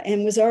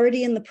and was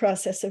already in the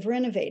process of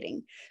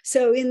renovating.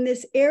 So in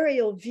this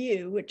aerial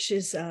view, which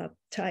is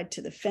tied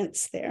to the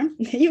fence there,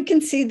 you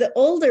can see the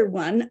older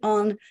one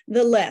on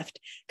the left,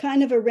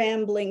 kind of a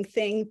rambling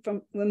thing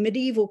from a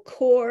medieval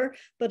core,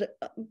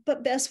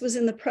 but Bess was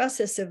in the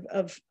process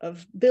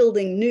of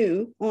building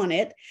new on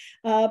it.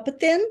 But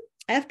then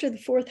after the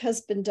fourth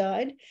husband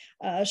died,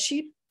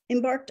 she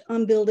embarked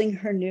on building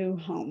her new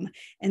home.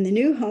 And the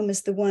new home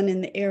is the one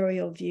in the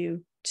aerial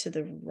view to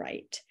the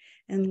right.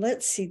 And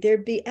let's see,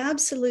 there'd be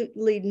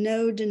absolutely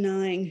no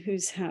denying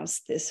whose house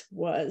this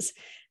was.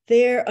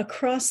 There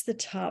across the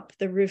top,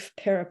 the roof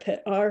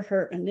parapet, are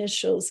her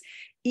initials,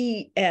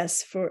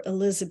 E.S. for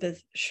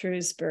Elizabeth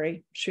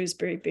Shrewsbury,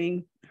 Shrewsbury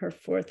being her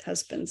fourth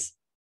husband's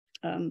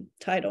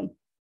title.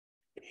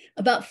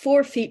 About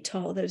 4 feet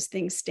tall, those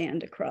things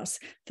stand across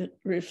the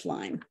roof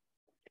line.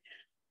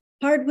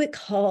 Hardwick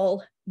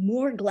Hall,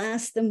 more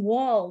glass than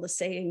wall, the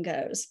saying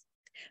goes.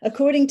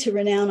 According to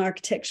renowned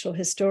architectural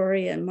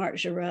historian Mark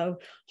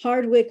Giraud,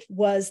 Hardwick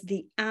was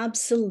the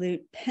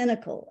absolute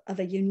pinnacle of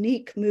a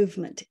unique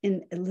movement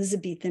in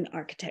Elizabethan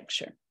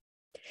architecture.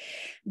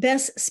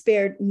 Bess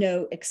spared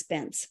no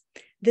expense.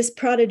 This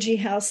prodigy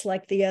house,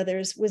 like the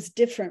others, was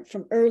different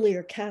from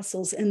earlier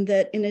castles in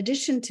that, in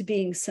addition to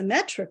being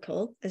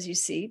symmetrical, as you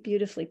see,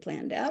 beautifully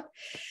planned out,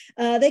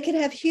 they could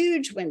have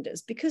huge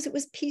windows because it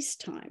was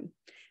peacetime.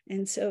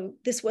 And so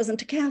this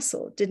wasn't a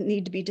castle, it didn't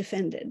need to be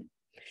defended.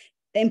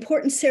 The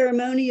important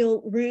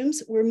ceremonial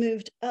rooms were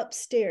moved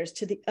upstairs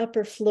to the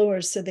upper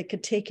floors so they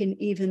could take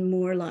in even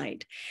more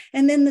light.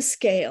 And then the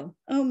scale,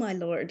 oh my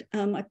Lord,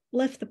 I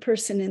left the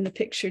person in the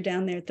picture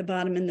down there at the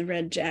bottom in the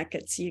red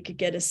jacket so you could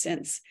get a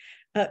sense.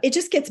 It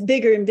just gets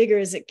bigger and bigger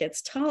as it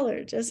gets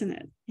taller, doesn't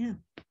it? Yeah.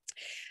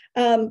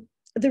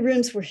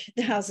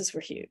 The houses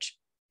were huge.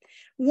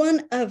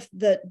 One of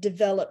the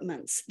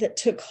developments that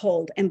took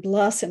hold and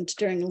blossomed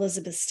during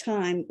Elizabeth's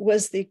time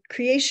was the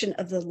creation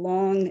of the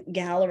Long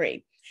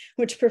Gallery,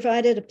 which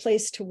provided a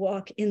place to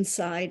walk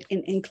inside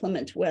in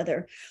inclement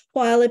weather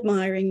while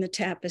admiring the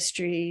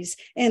tapestries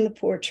and the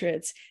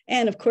portraits,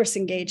 and of course,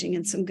 engaging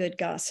in some good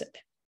gossip.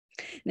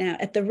 Now,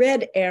 at the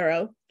red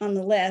arrow on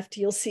the left,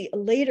 you'll see a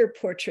later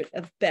portrait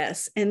of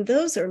Bess, and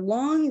those are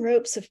long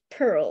ropes of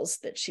pearls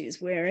that she's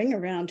wearing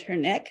around her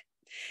neck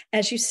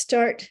as you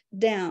start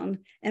down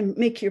and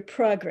make your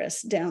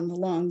progress down the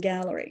Long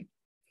Gallery.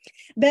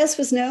 Bess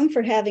was known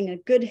for having a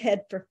good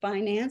head for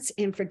finance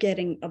and for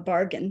getting a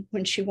bargain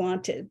when she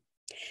wanted.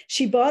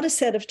 She bought a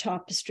set of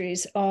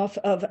tapestries off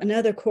of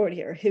another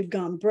courtier who'd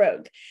gone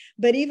broke,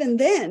 but even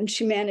then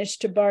she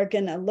managed to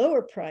bargain a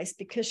lower price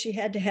because she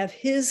had to have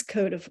his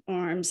coat of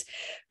arms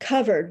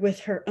covered with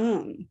her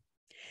own.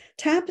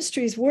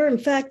 Tapestries were, in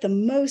fact, the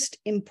most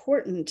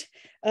important,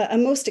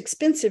 most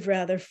expensive,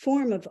 rather,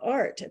 form of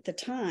art at the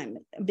time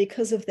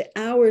because of the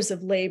hours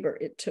of labor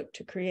it took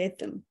to create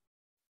them.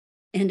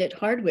 And at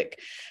Hardwick,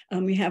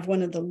 we have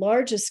one of the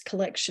largest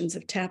collections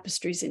of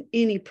tapestries in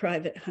any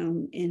private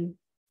home in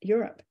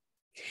Europe.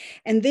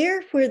 And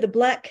there, where the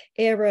black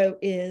arrow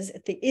is,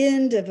 at the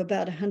end of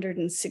about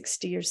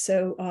 160 or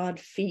so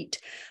odd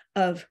feet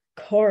of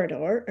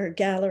corridor or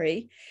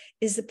gallery,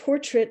 is the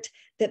portrait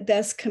that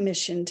Bess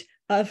commissioned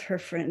of her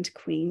friend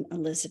Queen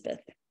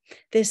Elizabeth.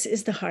 This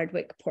is the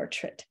Hardwick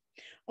portrait,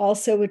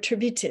 also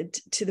attributed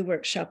to the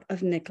workshop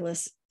of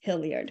Nicholas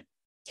Hilliard.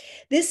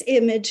 This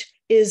image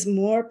is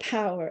more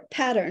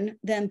pattern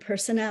than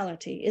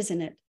personality,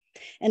 isn't it?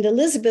 And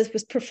Elizabeth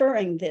was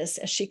preferring this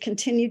as she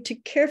continued to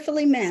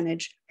carefully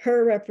manage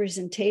her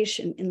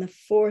representation in the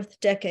 4th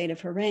decade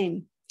of her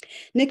reign.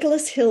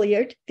 Nicholas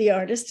Hilliard, the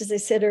artist, as I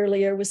said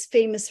earlier, was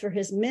famous for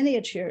his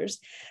miniatures,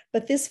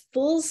 but this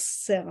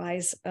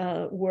full-size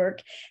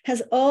work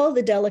has all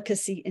the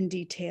delicacy and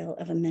detail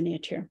of a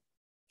miniature.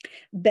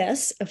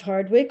 Bess of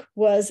Hardwick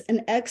was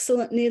an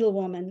excellent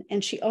needlewoman,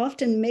 and she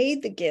often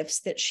made the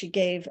gifts that she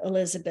gave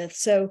Elizabeth.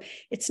 So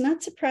it's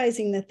not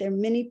surprising that there are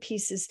many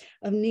pieces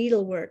of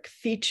needlework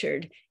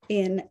featured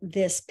in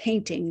this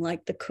painting,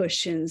 like the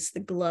cushions, the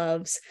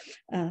gloves,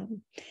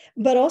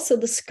 but also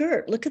the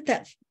skirt. Look at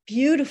that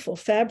beautiful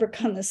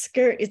fabric on the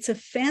skirt. It's a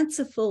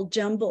fanciful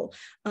jumble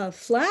of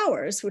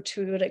flowers, which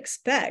we would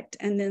expect,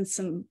 and then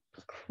some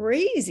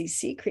crazy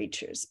sea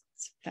creatures.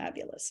 It's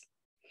fabulous.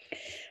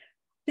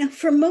 Now,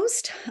 for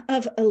most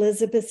of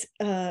Elizabeth's,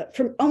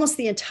 for almost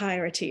the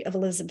entirety of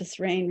Elizabeth's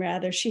reign,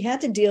 rather, she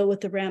had to deal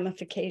with the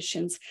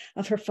ramifications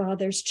of her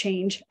father's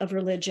change of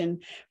religion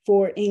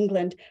for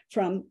England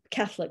from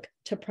Catholic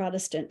to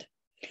Protestant.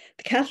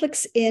 The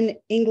Catholics in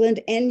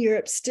England and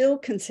Europe still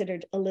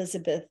considered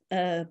Elizabeth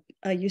a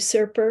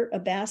usurper, a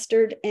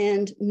bastard,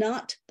 and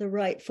not the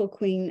rightful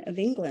Queen of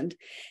England.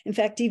 In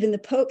fact, even the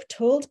Pope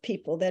told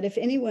people that if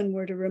anyone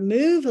were to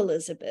remove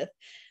Elizabeth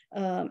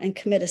and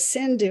commit a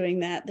sin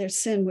doing that, their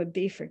sin would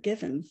be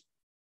forgiven.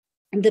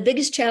 And the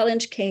biggest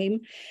challenge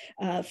came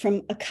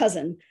from a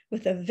cousin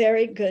with a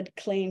very good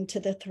claim to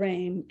the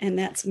throne, and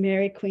that's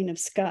Mary, Queen of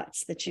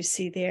Scots, that you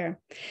see there.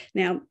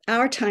 Now,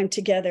 our time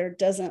together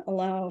doesn't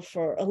allow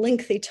for a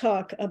lengthy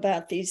talk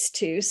about these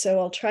two, so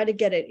I'll try to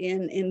get it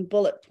in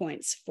bullet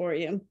points for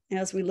you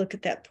as we look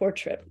at that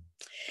portrait.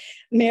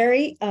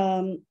 Mary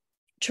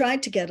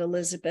tried to get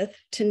Elizabeth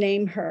to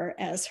name her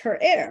as her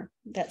heir.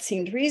 That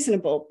seemed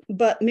reasonable,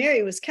 but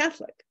Mary was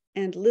Catholic,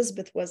 and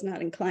Elizabeth was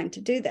not inclined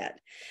to do that.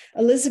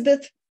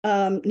 Elizabeth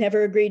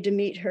never agreed to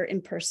meet her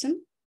in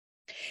person.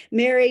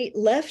 Mary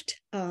left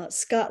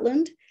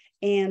Scotland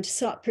and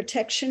sought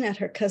protection at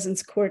her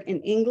cousin's court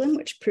in England,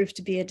 which proved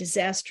to be a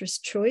disastrous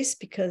choice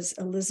because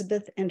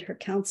Elizabeth and her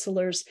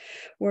counselors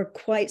were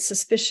quite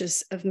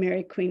suspicious of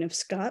Mary, Queen of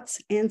Scots.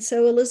 And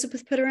so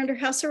Elizabeth put her under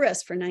house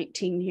arrest for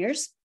 19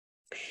 years.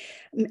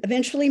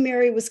 Eventually,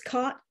 Mary was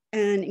caught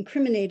and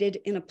incriminated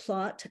in a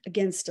plot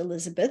against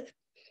Elizabeth.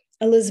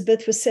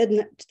 Elizabeth was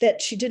said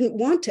that she didn't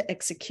want to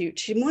execute.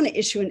 She didn't want to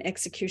issue an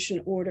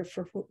execution order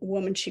for a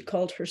woman she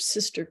called her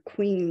sister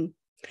queen.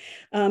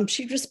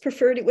 She just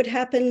preferred it would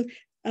happen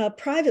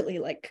privately,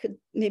 like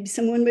maybe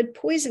someone would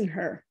poison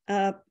her.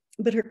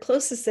 But her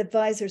closest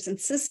advisors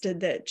insisted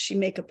that she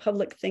make a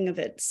public thing of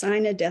it,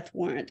 sign a death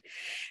warrant.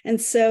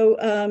 And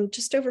so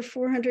just over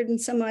 400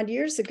 and some odd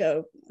years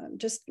ago,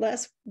 just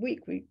last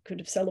week, we could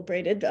have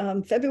celebrated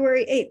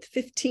February 8th,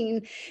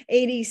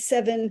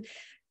 1587,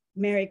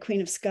 Mary,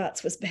 Queen of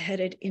Scots, was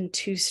beheaded in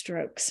 2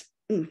 strokes.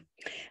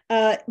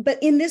 But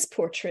in this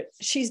portrait,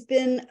 she's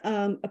been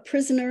a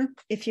prisoner,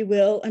 if you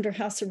will, under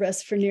house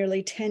arrest for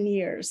nearly 10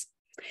 years.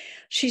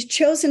 She's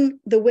chosen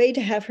the way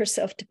to have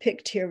herself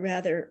depicted here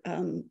rather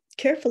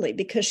carefully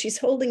because she's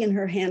holding in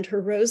her hand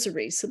her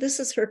rosary. So this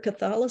is her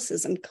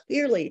Catholicism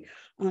clearly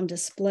on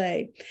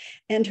display.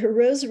 And her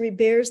rosary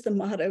bears the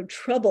motto,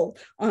 trouble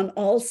on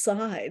all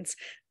sides.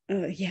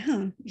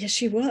 Yes,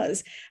 she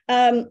was.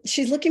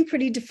 She's looking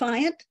pretty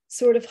defiant,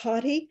 sort of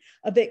haughty,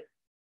 a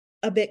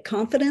bit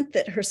confident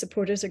that her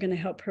supporters are going to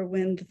help her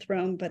win the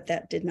throne, but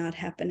that did not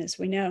happen, as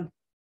we know.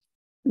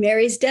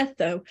 Mary's death,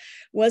 though,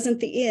 wasn't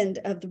the end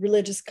of the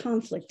religious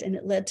conflict, and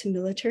it led to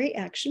military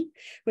action,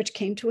 which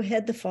came to a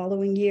head the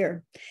following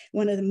year.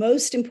 One of the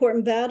most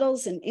important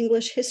battles in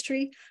English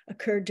history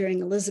occurred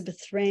during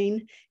Elizabeth's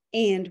reign,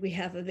 and we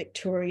have a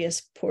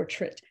victorious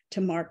portrait to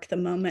mark the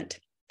moment.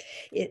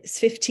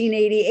 It's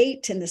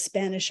 1588, and the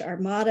Spanish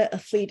Armada, a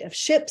fleet of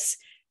ships,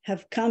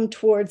 have come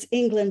towards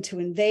England to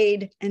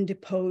invade and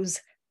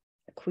depose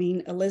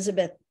Queen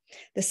Elizabeth.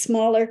 The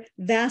smaller,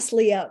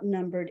 vastly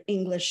outnumbered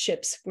English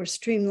ships were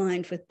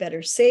streamlined with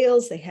better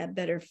sails. They had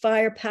better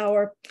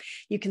firepower.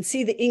 You can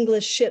see the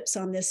English ships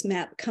on this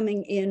map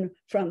coming in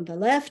from the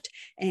left,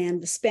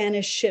 and the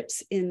Spanish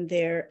ships in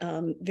their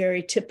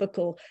very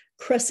typical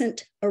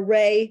crescent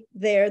array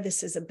there.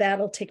 This is a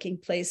battle taking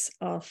place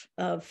off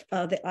of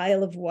the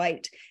Isle of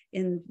Wight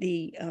in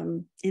the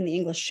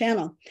English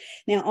Channel.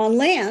 Now, on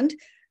land,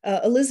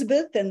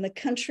 Elizabeth and the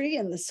country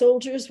and the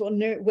soldiers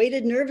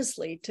waited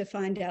nervously to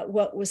find out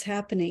what was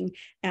happening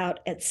out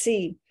at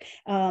sea.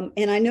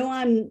 And I know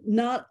I'm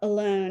not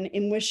alone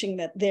in wishing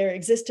that there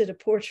existed a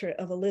portrait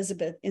of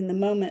Elizabeth in the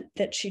moment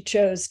that she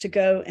chose to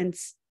go and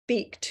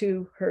speak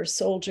to her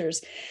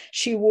soldiers.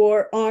 She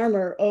wore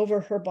armor over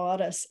her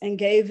bodice and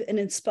gave an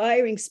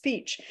inspiring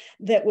speech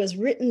that was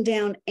written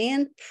down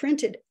and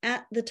printed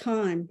at the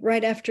time,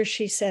 right after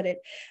she said it,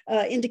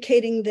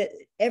 indicating that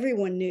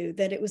everyone knew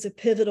that it was a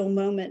pivotal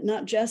moment,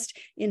 not just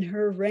in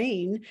her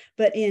reign,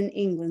 but in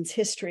England's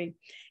history.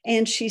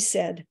 And she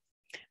said,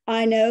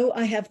 "I know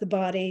I have the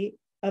body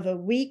of a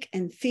weak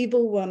and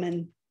feeble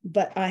woman,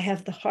 but I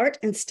have the heart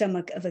and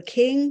stomach of a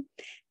king,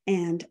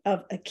 and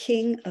of a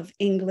king of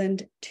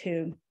England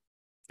too."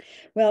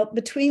 Well,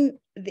 between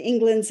the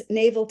England's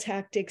naval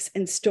tactics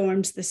and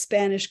storms, the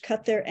Spanish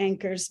cut their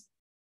anchors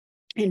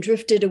and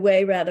drifted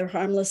away rather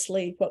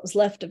harmlessly, what was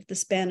left of the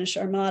Spanish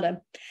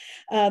Armada.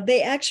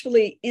 They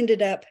actually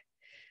ended up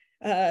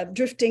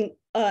drifting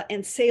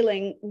and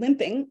sailing,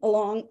 limping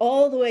along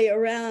all the way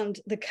around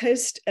the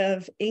coast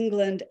of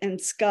England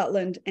and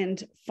Scotland,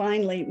 and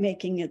finally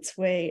making its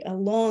way, a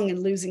long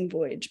and losing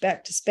voyage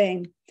back to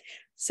Spain.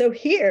 So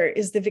here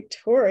is the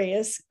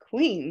victorious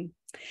Queen.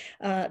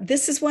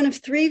 This is one of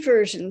 3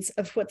 versions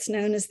of what's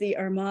known as the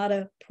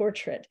Armada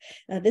portrait.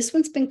 This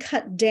one's been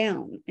cut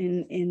down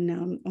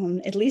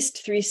on at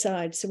least 3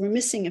 sides, so we're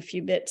missing a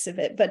few bits of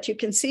it, but you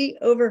can see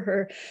over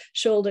her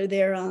shoulder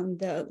there on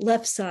the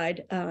left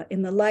side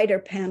in the lighter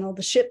panel,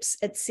 the ships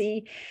at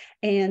sea,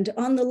 and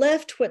on the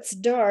left, what's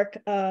dark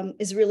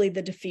is really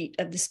the defeat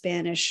of the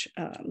Spanish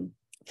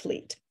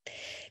fleet.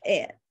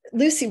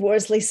 Lucy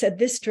Worsley said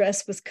this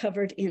dress was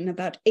covered in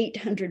about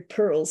 800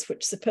 pearls,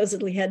 which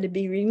supposedly had to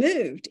be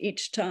removed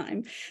each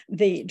time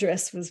the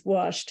dress was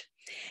washed.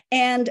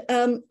 And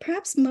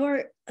perhaps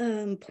more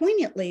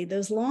poignantly,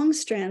 those long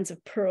strands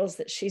of pearls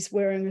that she's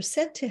wearing are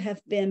said to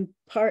have been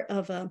part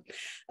of a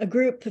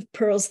group of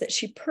pearls that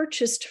she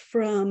purchased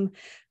from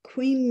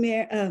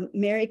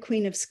Mary,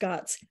 Queen of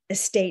Scots'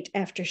 estate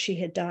after she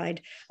had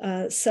died.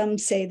 Some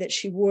say that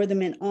she wore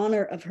them in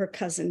honor of her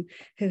cousin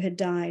who had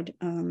died,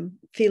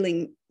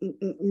 feeling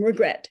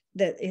regret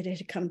that it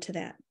had come to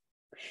that.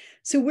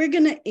 So we're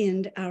going to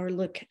end our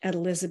look at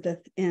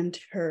Elizabeth and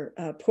her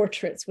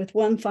portraits with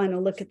one final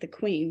look at the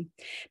Queen.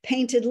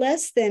 Painted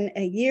less than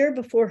a year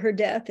before her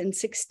death in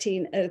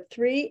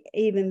 1603,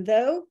 even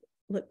though,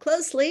 look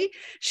closely,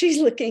 she's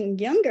looking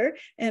younger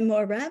and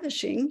more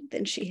ravishing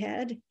than she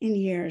had in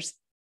years.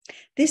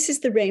 This is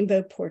the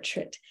Rainbow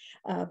Portrait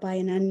by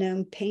an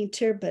unknown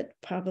painter, but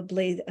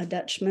probably a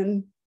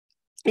Dutchman.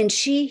 And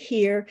she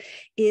here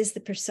is the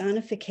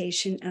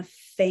personification of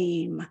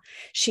fame.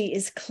 She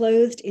is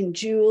clothed in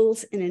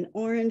jewels and an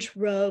orange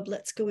robe.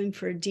 Let's go in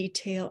for a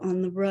detail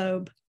on the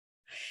robe.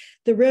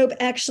 The robe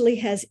actually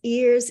has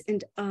ears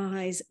and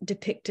eyes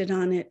depicted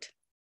on it.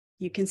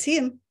 You can see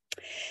them.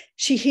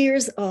 She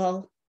hears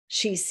all.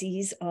 She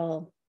sees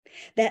all.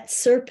 That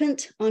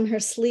serpent on her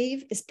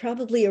sleeve is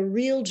probably a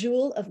real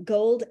jewel of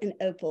gold and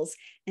opals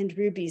and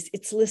rubies.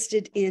 It's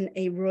listed in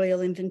a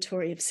royal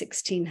inventory of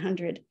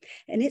 1600,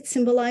 and it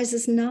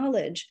symbolizes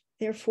knowledge.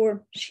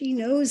 Therefore, she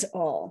knows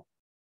all.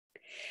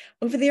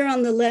 Over there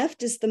on the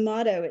left is the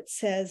motto. It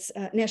says,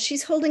 now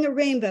she's holding a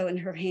rainbow in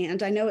her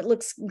hand. I know it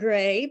looks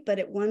gray, but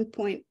at one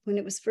point when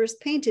it was first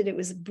painted, it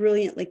was a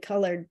brilliantly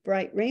colored,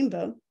 bright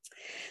rainbow.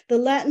 The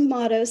Latin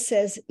motto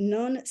says,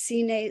 non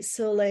sine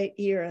sole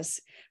iris,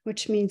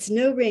 which means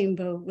no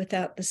rainbow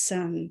without the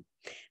sun,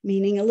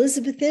 meaning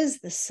Elizabeth is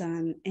the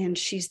sun and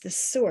she's the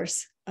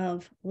source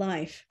of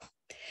life.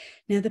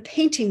 Now, the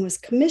painting was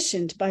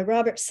commissioned by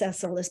Robert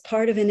Cecil as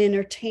part of an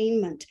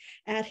entertainment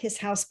at his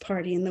house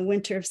party in the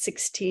winter of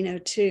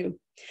 1602.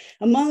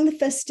 Among the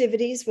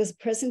festivities was a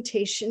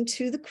presentation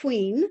to the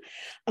Queen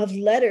of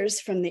letters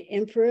from the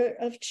Emperor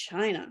of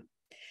China.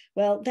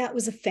 Well, that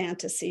was a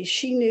fantasy.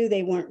 She knew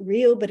they weren't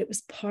real, but it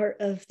was part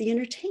of the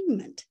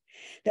entertainment.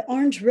 The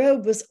orange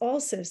robe was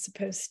also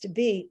supposed to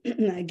be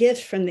a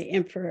gift from the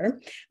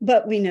emperor,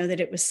 but we know that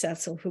it was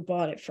Cecil who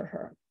bought it for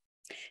her.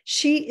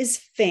 She is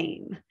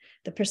fame,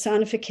 the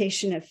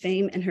personification of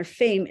fame, and her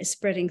fame is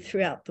spreading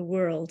throughout the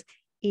world,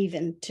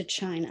 even to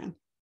China.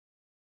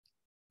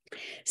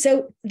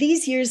 So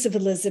these years of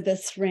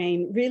Elizabeth's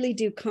reign really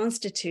do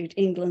constitute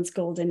England's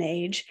golden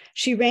age.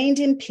 She reigned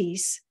in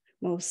peace,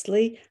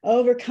 mostly,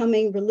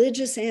 overcoming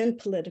religious and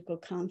political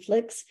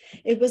conflicts.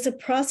 It was a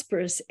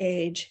prosperous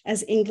age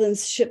as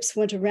England's ships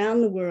went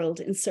around the world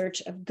in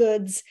search of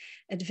goods,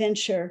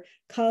 adventure,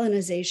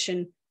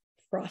 colonization,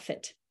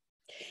 profit.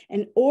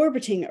 And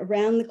orbiting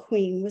around the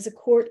Queen was a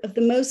court of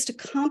the most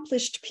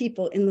accomplished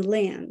people in the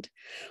land.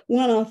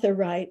 One author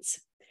writes,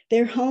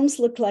 their homes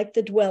looked like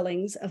the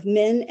dwellings of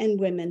men and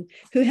women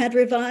who had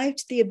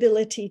revived the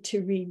ability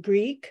to read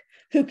Greek,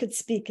 who could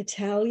speak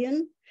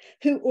Italian,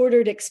 who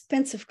ordered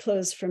expensive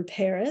clothes from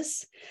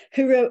Paris,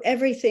 who wrote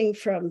everything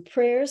from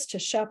prayers to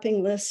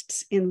shopping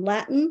lists in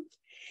Latin,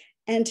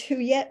 and who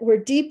yet were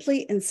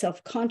deeply and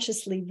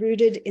self-consciously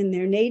rooted in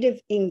their native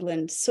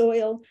England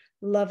soil,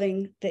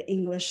 loving the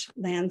English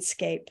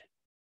landscape.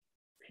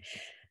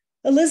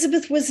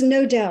 Elizabeth was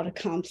no doubt a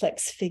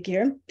complex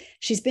figure.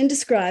 She's been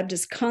described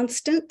as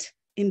constant,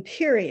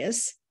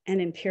 imperious, and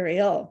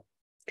imperial.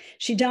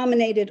 She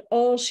dominated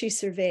all she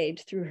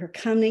surveyed through her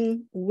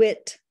cunning,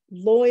 wit,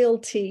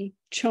 loyalty,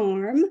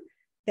 charm,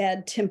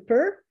 bad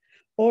temper,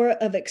 aura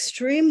of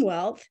extreme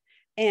wealth,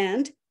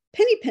 and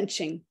penny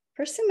pinching,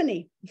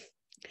 parsimony.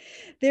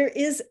 There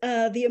is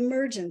the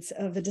emergence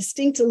of a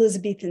distinct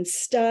Elizabethan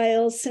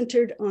style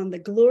centered on the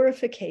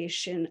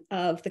glorification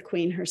of the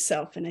Queen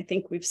herself. And I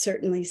think we've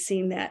certainly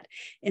seen that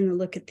in the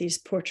look at these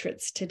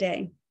portraits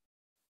today.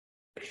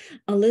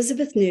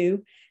 Elizabeth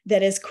knew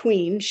that as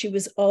Queen, she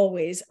was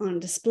always on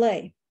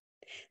display.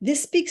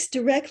 This speaks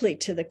directly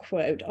to the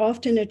quote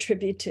often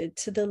attributed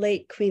to the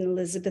late Queen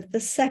Elizabeth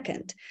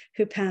II,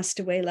 who passed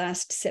away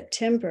last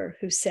September,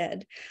 who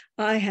said,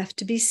 "I have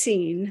to be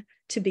seen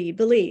to be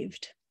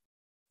believed."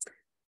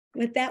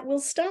 With that, we'll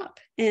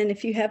stop. And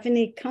if you have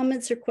any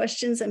comments or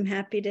questions, I'm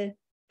happy to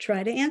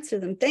try to answer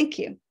them. Thank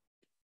you.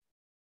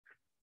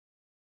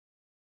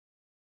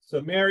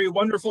 So Mary,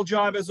 wonderful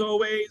job as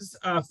always.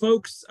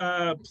 Folks,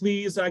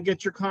 please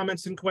get your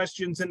comments and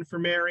questions in for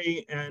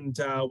Mary, and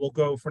we'll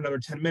go for another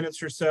 10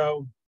 minutes or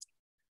so.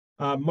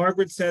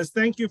 Margaret says,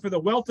 thank you for the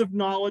wealth of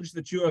knowledge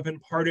that you have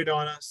imparted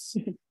on us.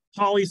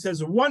 Holly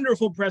says,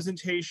 wonderful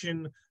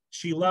presentation.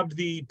 She loved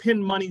the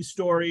pin money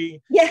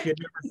story. Yeah. She had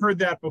never heard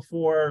that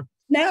before.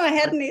 No, I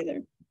hadn't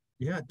either.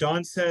 Yeah,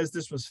 Dawn says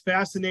this was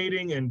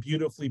fascinating and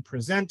beautifully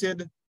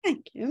presented.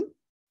 Thank you.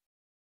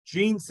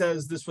 Jean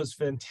says this was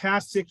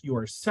fantastic. You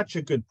are such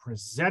a good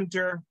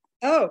presenter.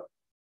 Oh,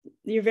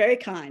 you're very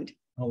kind.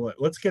 Oh,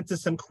 let's get to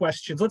some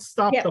questions. Let's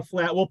stop the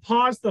flat. We'll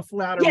pause the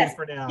flattery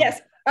for now.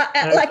 Yes,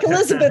 like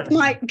Elizabeth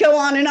might go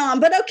on and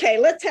on, but okay,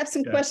 let's have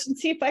some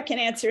questions, see if I can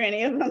answer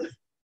any of them.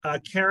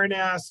 Karen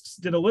asks,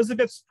 did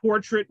Elizabeth's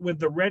portrait with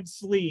the red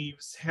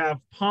sleeves have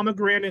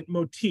pomegranate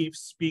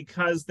motifs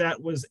because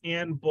that was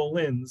Anne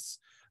Boleyn's?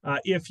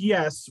 If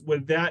yes,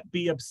 would that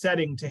be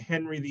upsetting to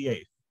Henry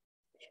VIII?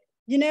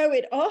 You know,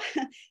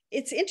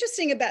 it's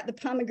interesting about the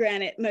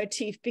pomegranate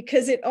motif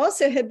because it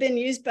also had been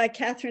used by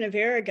Catherine of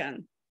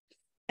Aragon.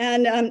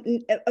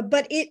 And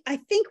but it, I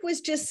think,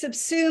 was just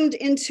subsumed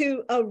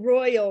into a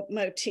royal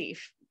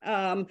motif.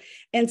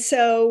 And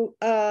so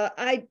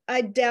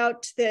I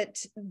doubt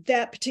that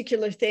that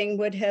particular thing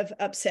would have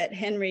upset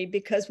Henry,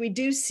 because we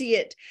do see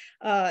it,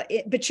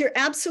 but you're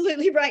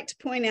absolutely right to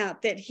point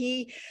out that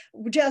he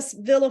just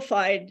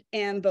vilified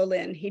Anne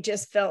Boleyn. He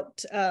just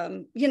felt,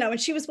 you know, and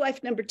she was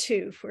wife number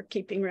 2 for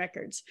keeping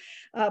records.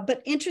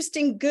 But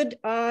interesting, good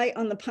eye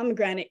on the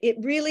pomegranate. It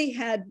really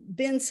had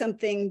been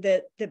something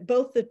that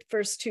both the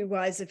first 2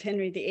 wives of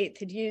Henry VIII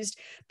had used,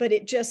 but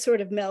it just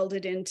sort of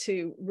melded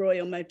into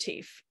royal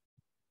motif.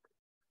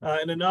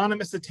 An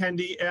anonymous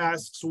attendee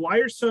asks, why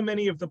are so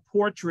many of the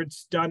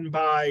portraits done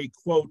by,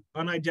 quote,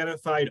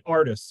 unidentified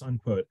artists,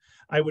 unquote?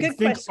 I would Good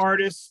think question.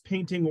 artists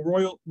painting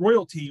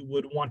royalty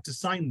would want to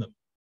sign them.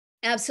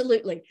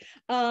 Absolutely.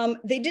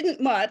 They didn't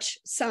much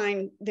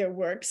sign their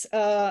works,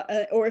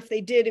 or if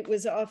they did, it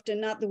was often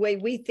not the way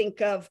we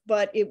think of,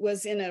 but it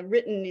was in a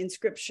written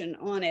inscription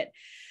on it.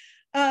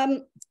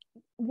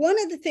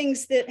 One of the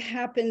things that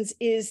happens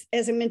is,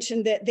 as I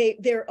mentioned, that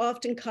they're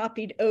often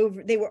copied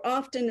over. They were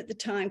often at the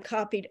time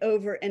copied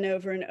over and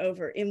over and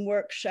over in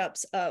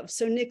workshops of.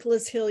 So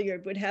Nicholas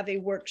Hilliard would have a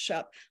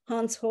workshop.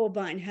 Hans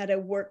Holbein had a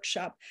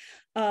workshop.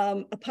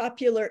 A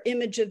popular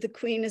image of the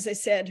Queen, as I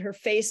said, her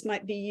face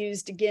might be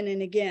used again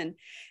and again.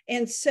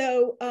 And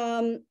so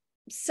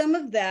some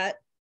of that,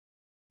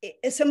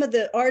 some of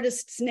the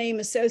artist's name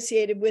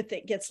associated with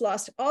it gets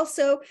lost.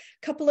 Also, a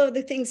couple of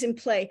other things in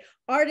play.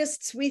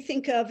 Artists we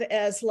think of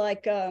as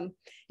like,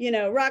 you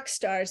know, rock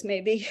stars,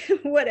 maybe,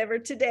 whatever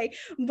today,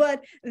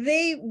 but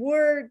they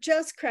were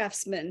just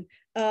craftsmen.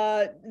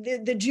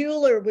 The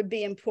jeweler would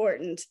be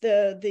important.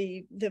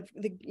 The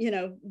you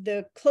know,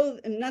 the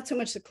not so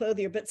much the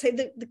clothier, but say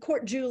the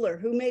court jeweler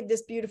who made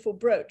this beautiful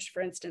brooch,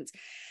 for instance.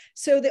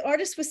 So the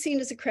artist was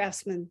seen as a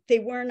craftsman. They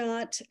were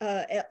not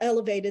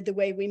elevated the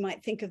way we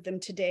might think of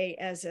them today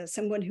as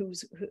someone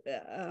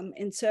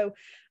and so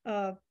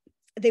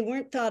they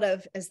weren't thought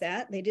of as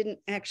that. They didn't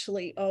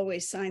actually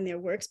always sign their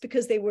works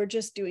because they were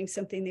just doing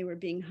something they were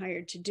being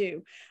hired to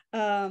do.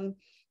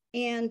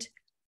 And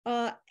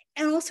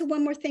also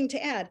one more thing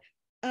to add.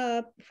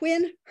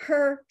 When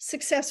her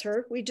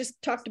successor, we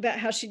just talked about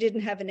how she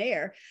didn't have an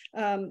heir.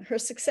 Her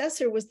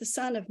successor was the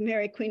son of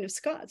Mary, Queen of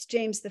Scots,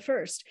 James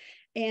I.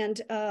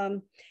 And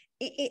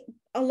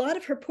a lot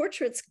of her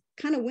portraits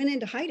kind of went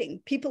into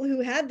hiding. People who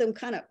had them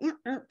kind of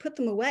put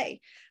them away,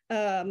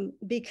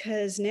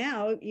 because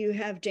now you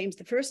have James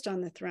I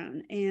on the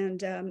throne,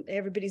 and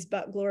everybody's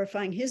about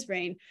glorifying his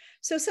reign.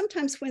 So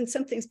sometimes when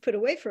something's put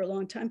away for a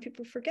long time,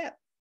 people forget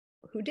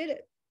who did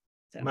it.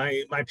 So.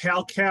 My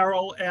pal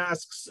Carol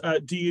asks,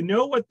 do you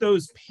know what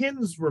those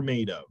pins were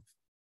made of?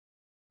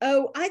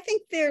 Oh, I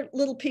think they're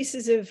little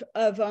pieces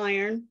of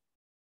iron.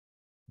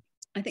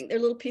 I think they're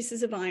little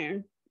pieces of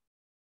iron.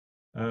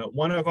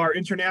 One of our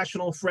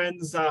international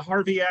friends,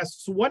 Harvey,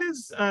 asks, what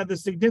is the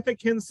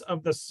significance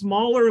of the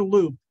smaller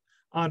loop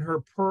on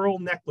her pearl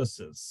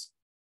necklaces?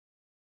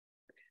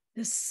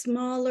 The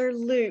smaller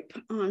loop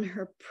on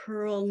her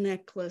pearl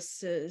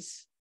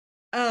necklaces.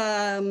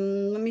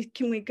 Can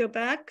we go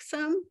back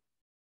some?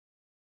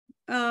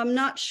 I'm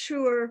not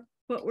sure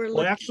what we're looking.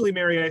 Well, actually,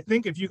 Mary, I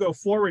think if you go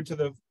forward to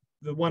the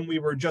one we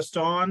were just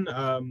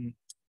on,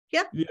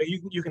 yeah,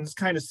 you can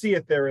kind of see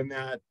it there in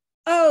that.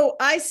 Oh,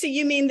 I see.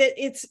 You mean that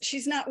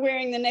she's not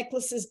wearing the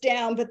necklaces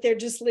down, but they're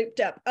just looped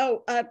up.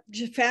 Oh,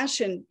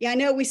 fashion. Yeah, I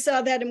know we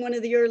saw that in one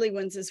of the early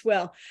ones as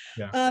well.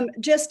 Yeah.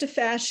 Just a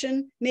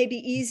fashion, maybe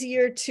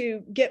easier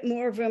to get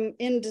more of them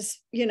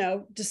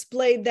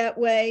displayed that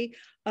way.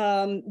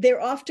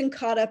 They're often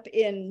caught up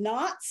in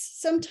knots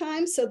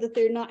sometimes so that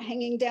they're not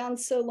hanging down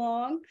so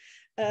long.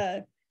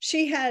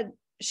 She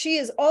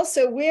is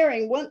also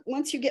wearing,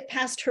 once you get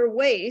past her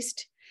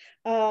waist,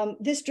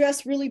 this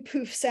dress really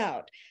poofs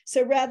out.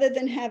 So rather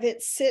than have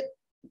it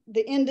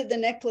the end of the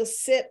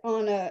necklace sit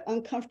on an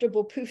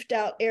uncomfortable poofed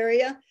out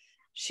area,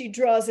 she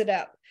draws it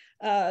up.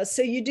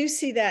 So you do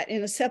see that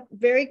in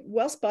very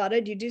well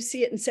spotted. You do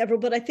see it in several,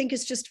 but I think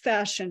it's just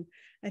fashion.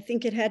 I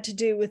think it had to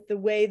do with the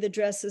way the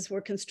dresses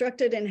were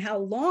constructed and how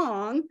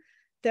long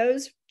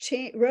those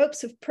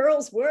ropes of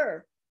pearls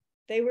were.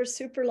 They were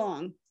super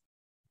long.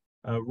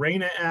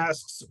 Raina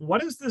asks,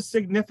 what is the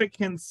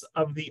significance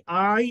of the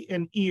eye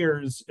and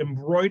ears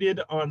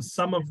embroidered on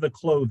some of the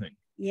clothing?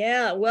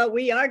 Yeah, well,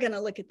 we are going to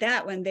look at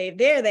that one.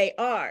 There they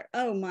are.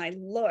 Oh, my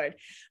Lord.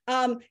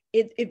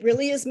 It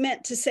really is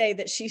meant to say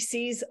that she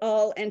sees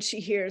all and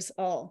she hears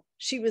all.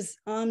 She was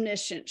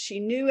omniscient. She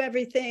knew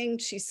everything.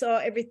 She saw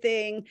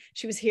everything.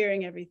 She was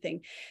hearing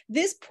everything.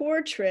 This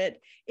portrait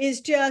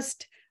is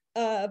just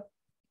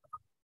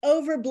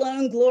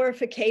overblown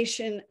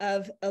glorification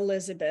of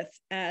Elizabeth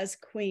as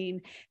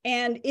queen.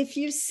 And if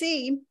you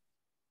see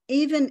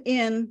even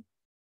in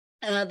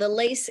the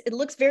lace, it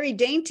looks very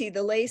dainty,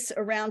 the lace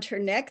around her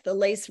neck, the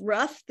lace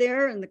ruff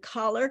there and the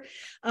collar.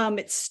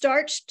 It's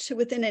starched to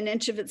within an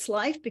inch of its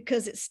life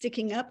because it's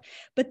sticking up.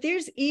 But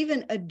there's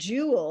even a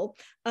jewel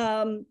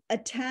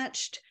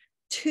attached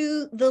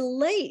to the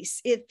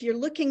lace. If you're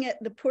looking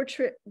at the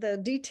portrait, the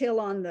detail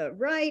on the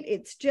right,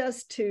 it's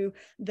just to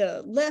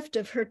the left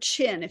of her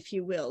chin, if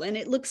you will. And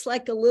it looks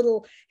like a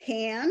little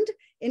hand,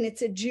 and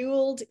it's a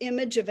jeweled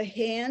image of a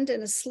hand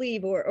and a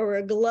sleeve or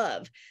a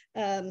glove.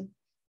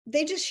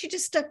 She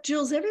just stuck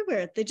jewels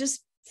everywhere. They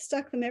just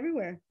stuck them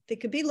everywhere. They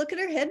could be, look at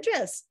her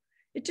headdress.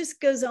 It just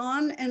goes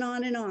on and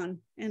on and on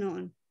and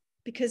on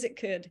because it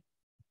could.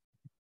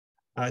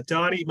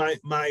 Dottie,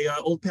 my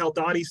old pal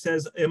Dottie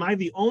says, am I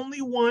the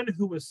only one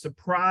who was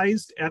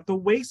surprised at the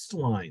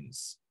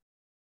waistlines?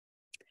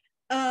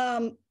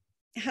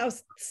 How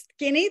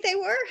skinny they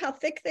were, how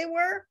thick they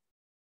were.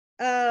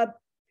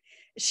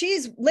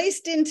 She's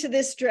laced into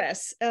this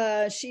dress.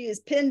 She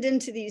is pinned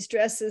into these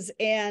dresses.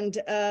 And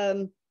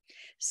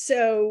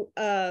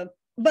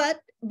but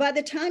by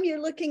the time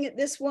you're looking at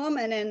this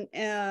woman,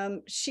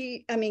 and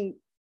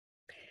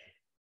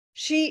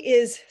she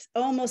is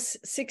almost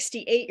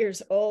 68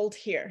 years old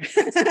here.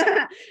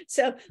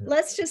 So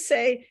let's just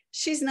say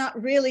she's not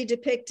really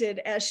depicted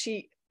as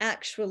she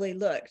actually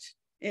looked,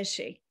 is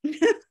she?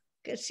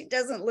 Because she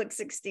doesn't look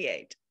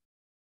 68.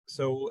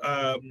 So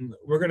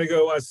we're going to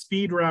go a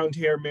speed round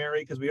here,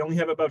 Mary, because we only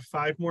have about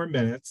 5 more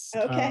minutes.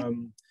 Okay.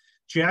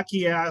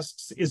 Jackie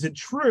asks, is it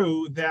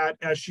true that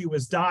as she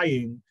was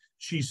dying,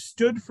 she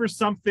stood for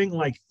something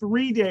like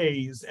 3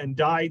 days and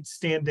died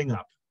standing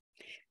up?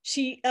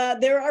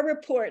 There are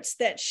reports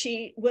that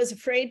she was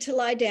afraid to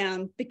will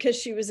down because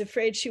she was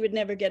afraid she would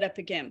never get up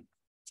again.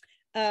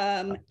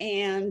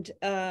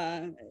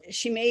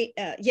 She may,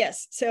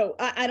 yes. So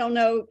I don't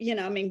know,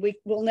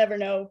 we'll never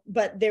know,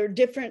 but there are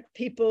different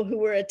people who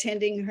were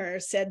attending her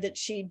said that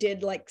she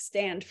did like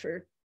stand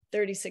for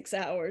 36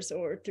 hours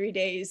or 3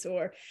 days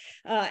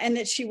and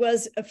that she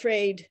was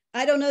afraid.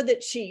 I don't know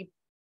that she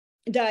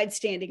died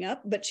standing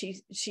up, but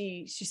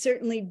she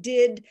certainly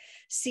did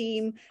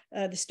seem,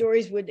 the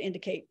stories would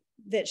indicate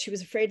that she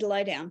was afraid to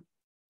lie down.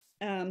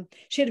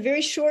 She had a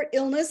very short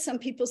illness. Some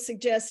people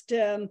suggest,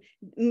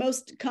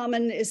 most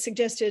common is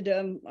suggested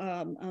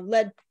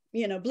lead,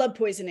 blood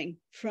poisoning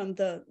from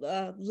the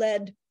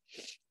lead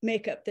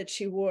makeup that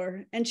she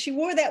wore. And she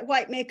wore that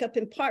white makeup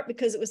in part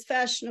because it was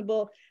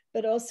fashionable,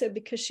 but also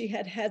because she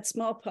had had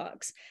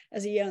smallpox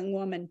as a young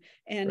woman,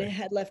 and right. It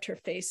had left her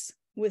face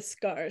with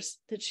scars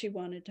that she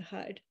wanted to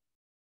hide.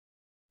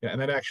 Yeah, and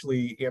that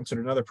actually answered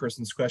another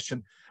person's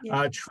question.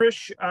 Yeah.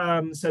 Trish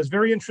says,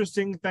 very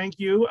interesting, thank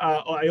you.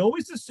 I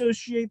always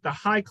associate the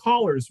high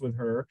collars with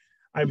her.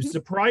 I was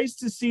surprised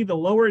to see the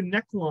lower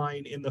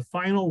neckline in the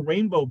final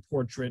rainbow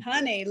portrait.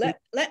 Honey, let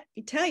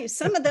me tell you,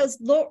 some of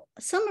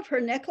her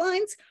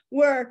necklines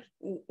were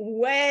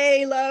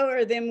way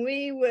lower than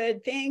we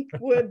would think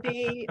would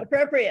be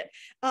appropriate.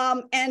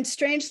 And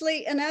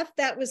strangely enough,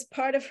 that was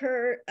part of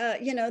her,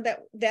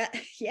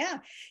 yeah.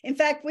 In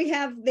fact,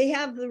 they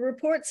have the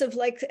reports of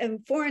like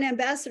foreign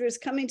ambassadors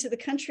coming to the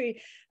country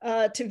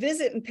to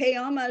visit and pay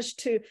homage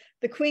to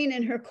the Queen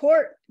in her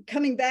court,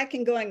 coming back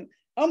and going,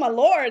 oh my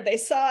Lord, they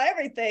saw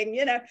everything,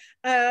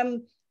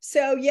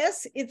 So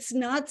yes, it's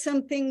not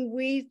something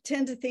we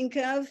tend to think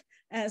of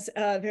as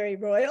very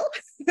royal,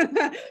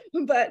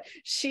 but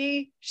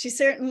she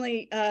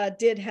certainly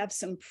did have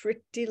some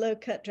pretty low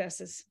cut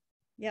dresses.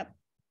 Yep.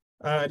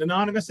 An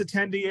anonymous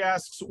attendee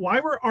asks, why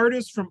were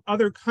artists from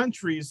other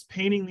countries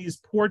painting these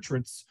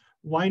portraits?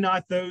 Why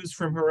not those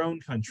from her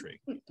own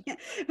country?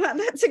 Well,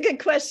 that's a good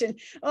question.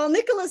 Well,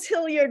 Nicholas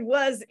Hilliard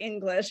was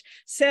English,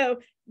 so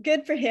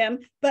good for him.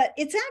 But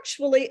it's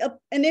actually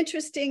an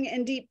interesting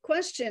and deep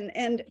question.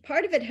 And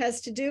part of it has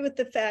to do with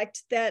the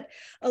fact that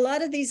a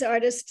lot of these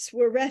artists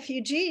were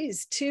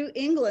refugees to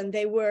England.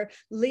 They were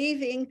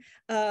leaving,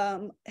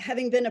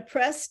 having been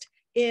oppressed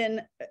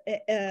in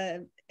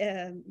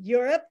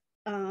Europe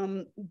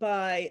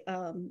by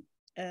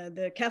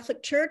the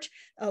Catholic Church.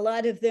 A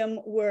lot of them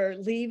were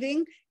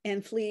leaving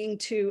and fleeing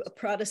to a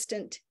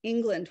Protestant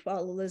England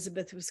while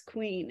Elizabeth was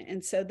queen.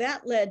 And so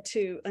that led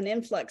to an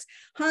influx.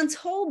 Hans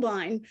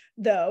Holbein,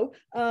 though,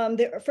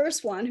 the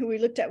first one who we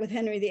looked at with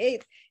Henry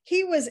VIII,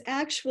 he was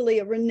actually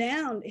a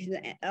renowned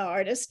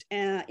artist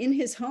in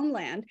his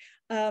homeland,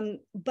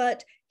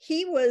 but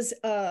he was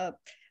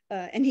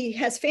and he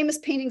has famous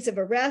paintings of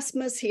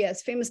Erasmus. He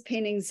has famous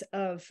paintings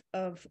of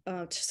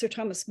Sir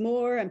Thomas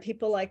More and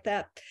people like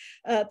that.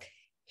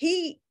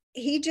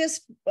 He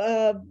just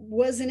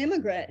was an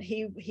immigrant.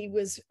 He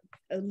was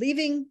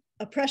leaving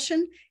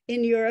oppression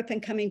in Europe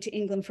and coming to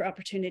England for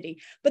opportunity.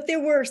 But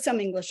there were some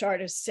English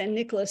artists, and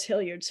Nicholas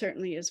Hilliard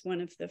certainly is one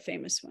of the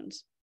famous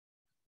ones.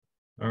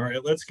 All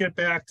right, let's get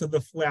back to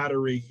the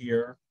flattery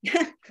here.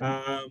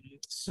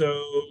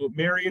 So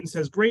Marion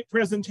says, great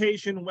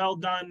presentation, well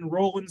done.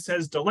 Roland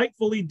says,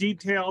 delightfully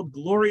detailed,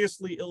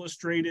 gloriously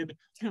illustrated.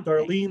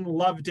 Darlene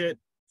loved it.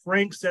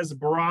 Frank says,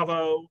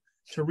 bravo.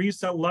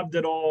 Teresa loved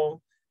it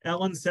all.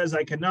 Ellen says,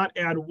 I cannot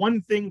add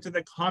one thing to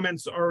the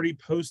comments already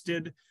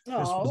posted. This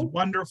was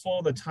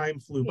wonderful. The time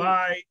flew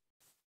by.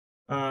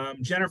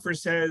 Jennifer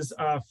says,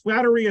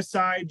 flattery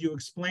aside, you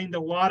explained a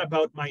lot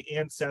about my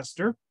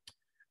ancestor.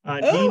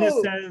 Nina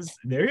says,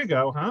 there you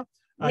go, huh?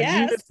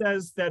 Nina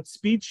says that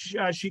speech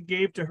she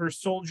gave to her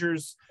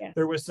soldiers,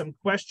 there was some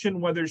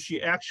question whether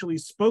she actually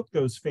spoke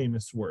those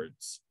famous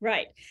words.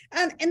 Right.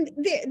 And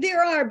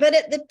there are,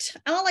 but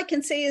all I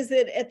can say is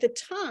that at the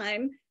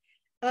time,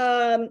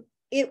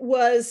 it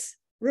was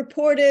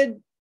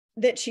reported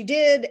that she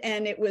did,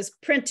 and it was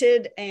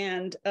printed,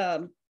 and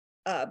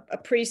a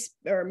priest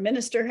or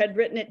minister had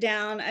written it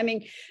down. I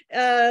mean,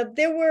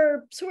 there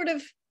were sort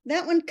of,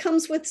 that one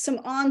comes with some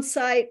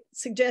on-site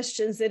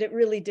suggestions that it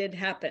really did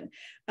happen.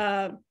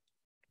 But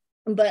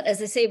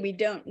as I say, we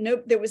don't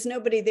know, there was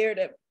nobody there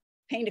to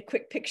paint a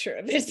quick picture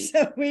of it.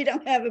 So we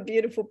don't have a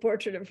beautiful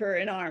portrait of her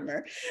in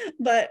armor.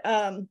 But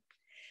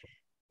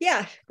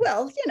yeah,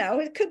 well, you know,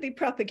 it could be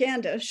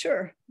propaganda,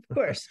 sure, of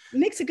course. It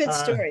makes a good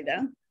story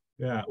though.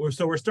 Yeah,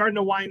 so we're starting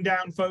to wind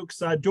down,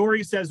 folks.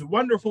 Dory says,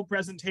 wonderful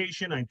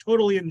presentation. I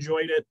totally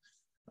enjoyed it.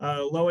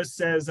 Lois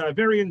says,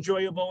 very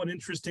enjoyable and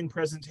interesting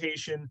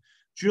presentation.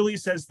 Julie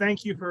says,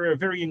 thank you for a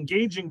very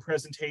engaging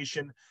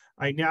presentation.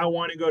 I now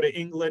want to go to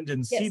England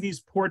and see these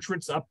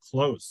portraits up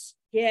close.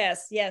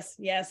 Yes, yes,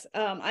 yes.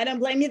 I don't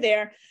blame you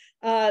there.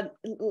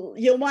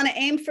 You'll want to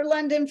aim for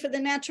London for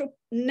the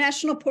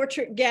National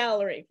Portrait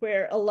Gallery,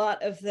 where a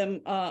lot of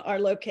them are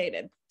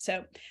located.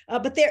 So,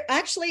 but there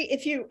actually,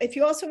 if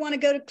you also want to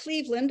go to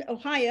Cleveland,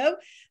 Ohio,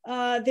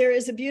 there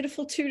is a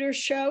beautiful Tudor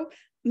show.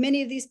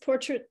 Many of these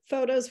portrait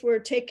photos were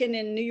taken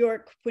in New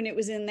York when it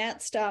was in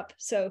that stop.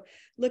 So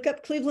look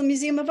up Cleveland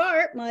Museum of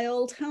Art, my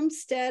old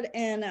homestead,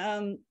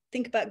 and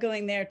think about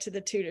going there to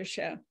the Tudor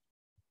show.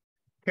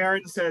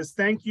 Karen says,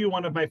 thank you.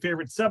 One of my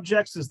favorite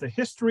subjects is the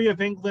history of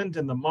England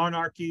and the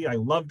monarchy. I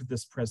loved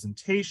this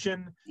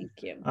presentation.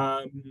 Thank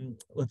you.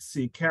 Let's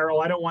see,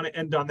 Carol, I don't want to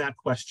end on that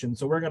question,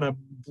 so we're going to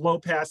blow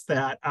past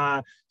that.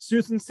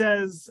 Susan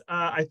says,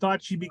 I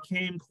thought she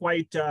became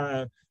quite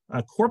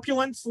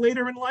corpulent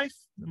later in life.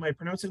 Am I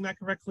pronouncing that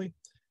correctly?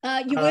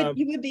 You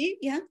would be,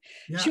 yeah.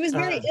 She was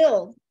very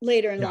ill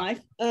later in life.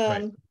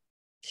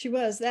 She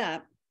was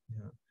that.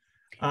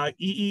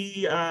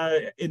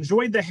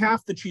 Enjoyed the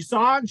half that she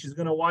saw, and she's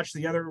going to watch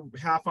the other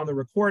half on the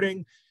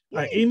recording.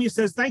 Amy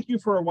says, thank you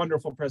for a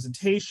wonderful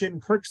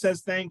presentation. Kirk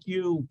says, thank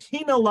you.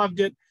 Tina loved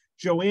it.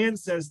 Joanne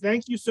says,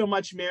 thank you so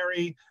much,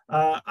 Mary.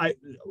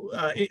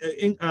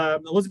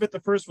 Elizabeth I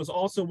was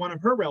also one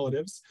of her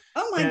relatives.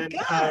 Oh my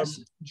gosh.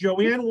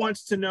 Joanne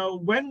wants to know,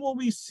 when will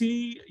we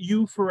see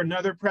you for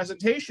another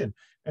presentation?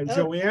 And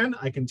Joanne,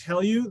 I can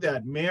tell you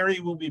that Mary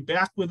will be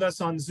back with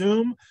us on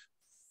Zoom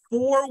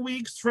 4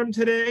 weeks from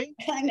today,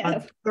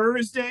 on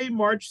Thursday,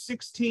 March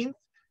 16th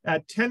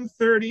at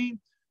 10:30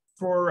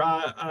 for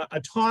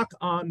a talk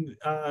on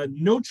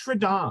Notre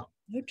Dame.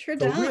 Notre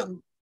Dame.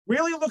 So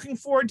really looking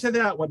forward to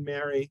that one,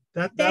 Mary.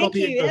 That'll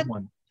be a good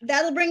one.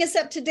 That'll bring us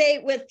up to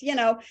date with, you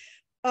know,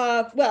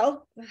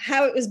 well,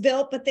 how it was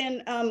built, but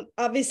then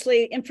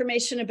obviously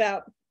information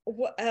about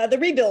the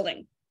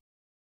rebuilding.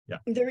 Yeah.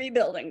 The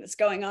rebuilding that's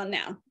going on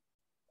now.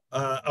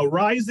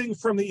 Arising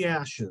from the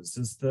Ashes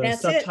is the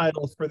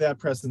subtitle for that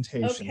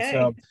presentation. Okay.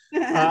 So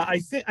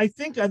I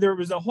think there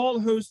was a whole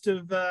host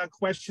of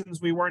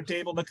questions we weren't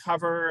able to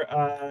cover,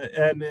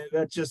 and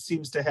that just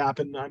seems to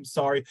happen. I'm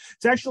sorry.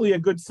 It's actually a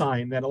good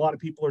sign that a lot of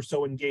people are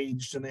so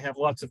engaged and they have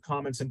lots of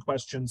comments and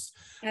questions.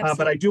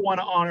 But I do want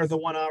to honor the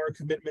 1 hour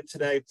commitment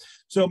today.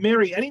 So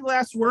Mary, any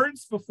last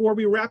words before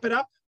we wrap it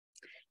up?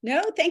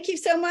 No, thank you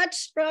so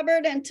much,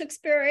 Robert and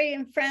Tewksbury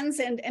and friends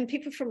and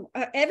people from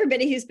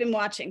everybody who's been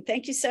watching.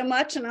 Thank you so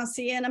much, and I'll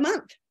see you in a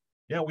month.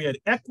 Yeah, we had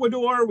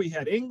Ecuador, we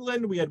had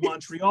England, we had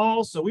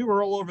Montreal, so we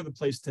were all over the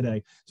place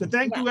today. So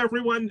thank you,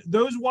 everyone.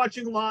 Those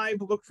watching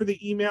live, look for the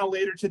email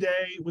later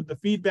today with the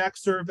feedback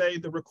survey,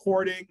 the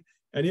recording,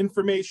 and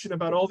information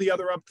about all the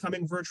other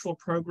upcoming virtual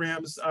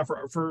programs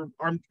for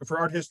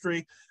art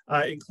history,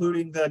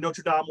 including the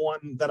Notre Dame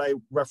one that I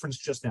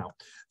referenced just now.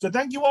 So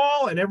thank you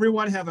all, and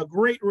everyone have a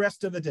great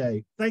rest of the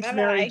day. Thanks,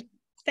 Mary.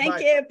 Thank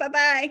you.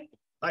 Bye-bye.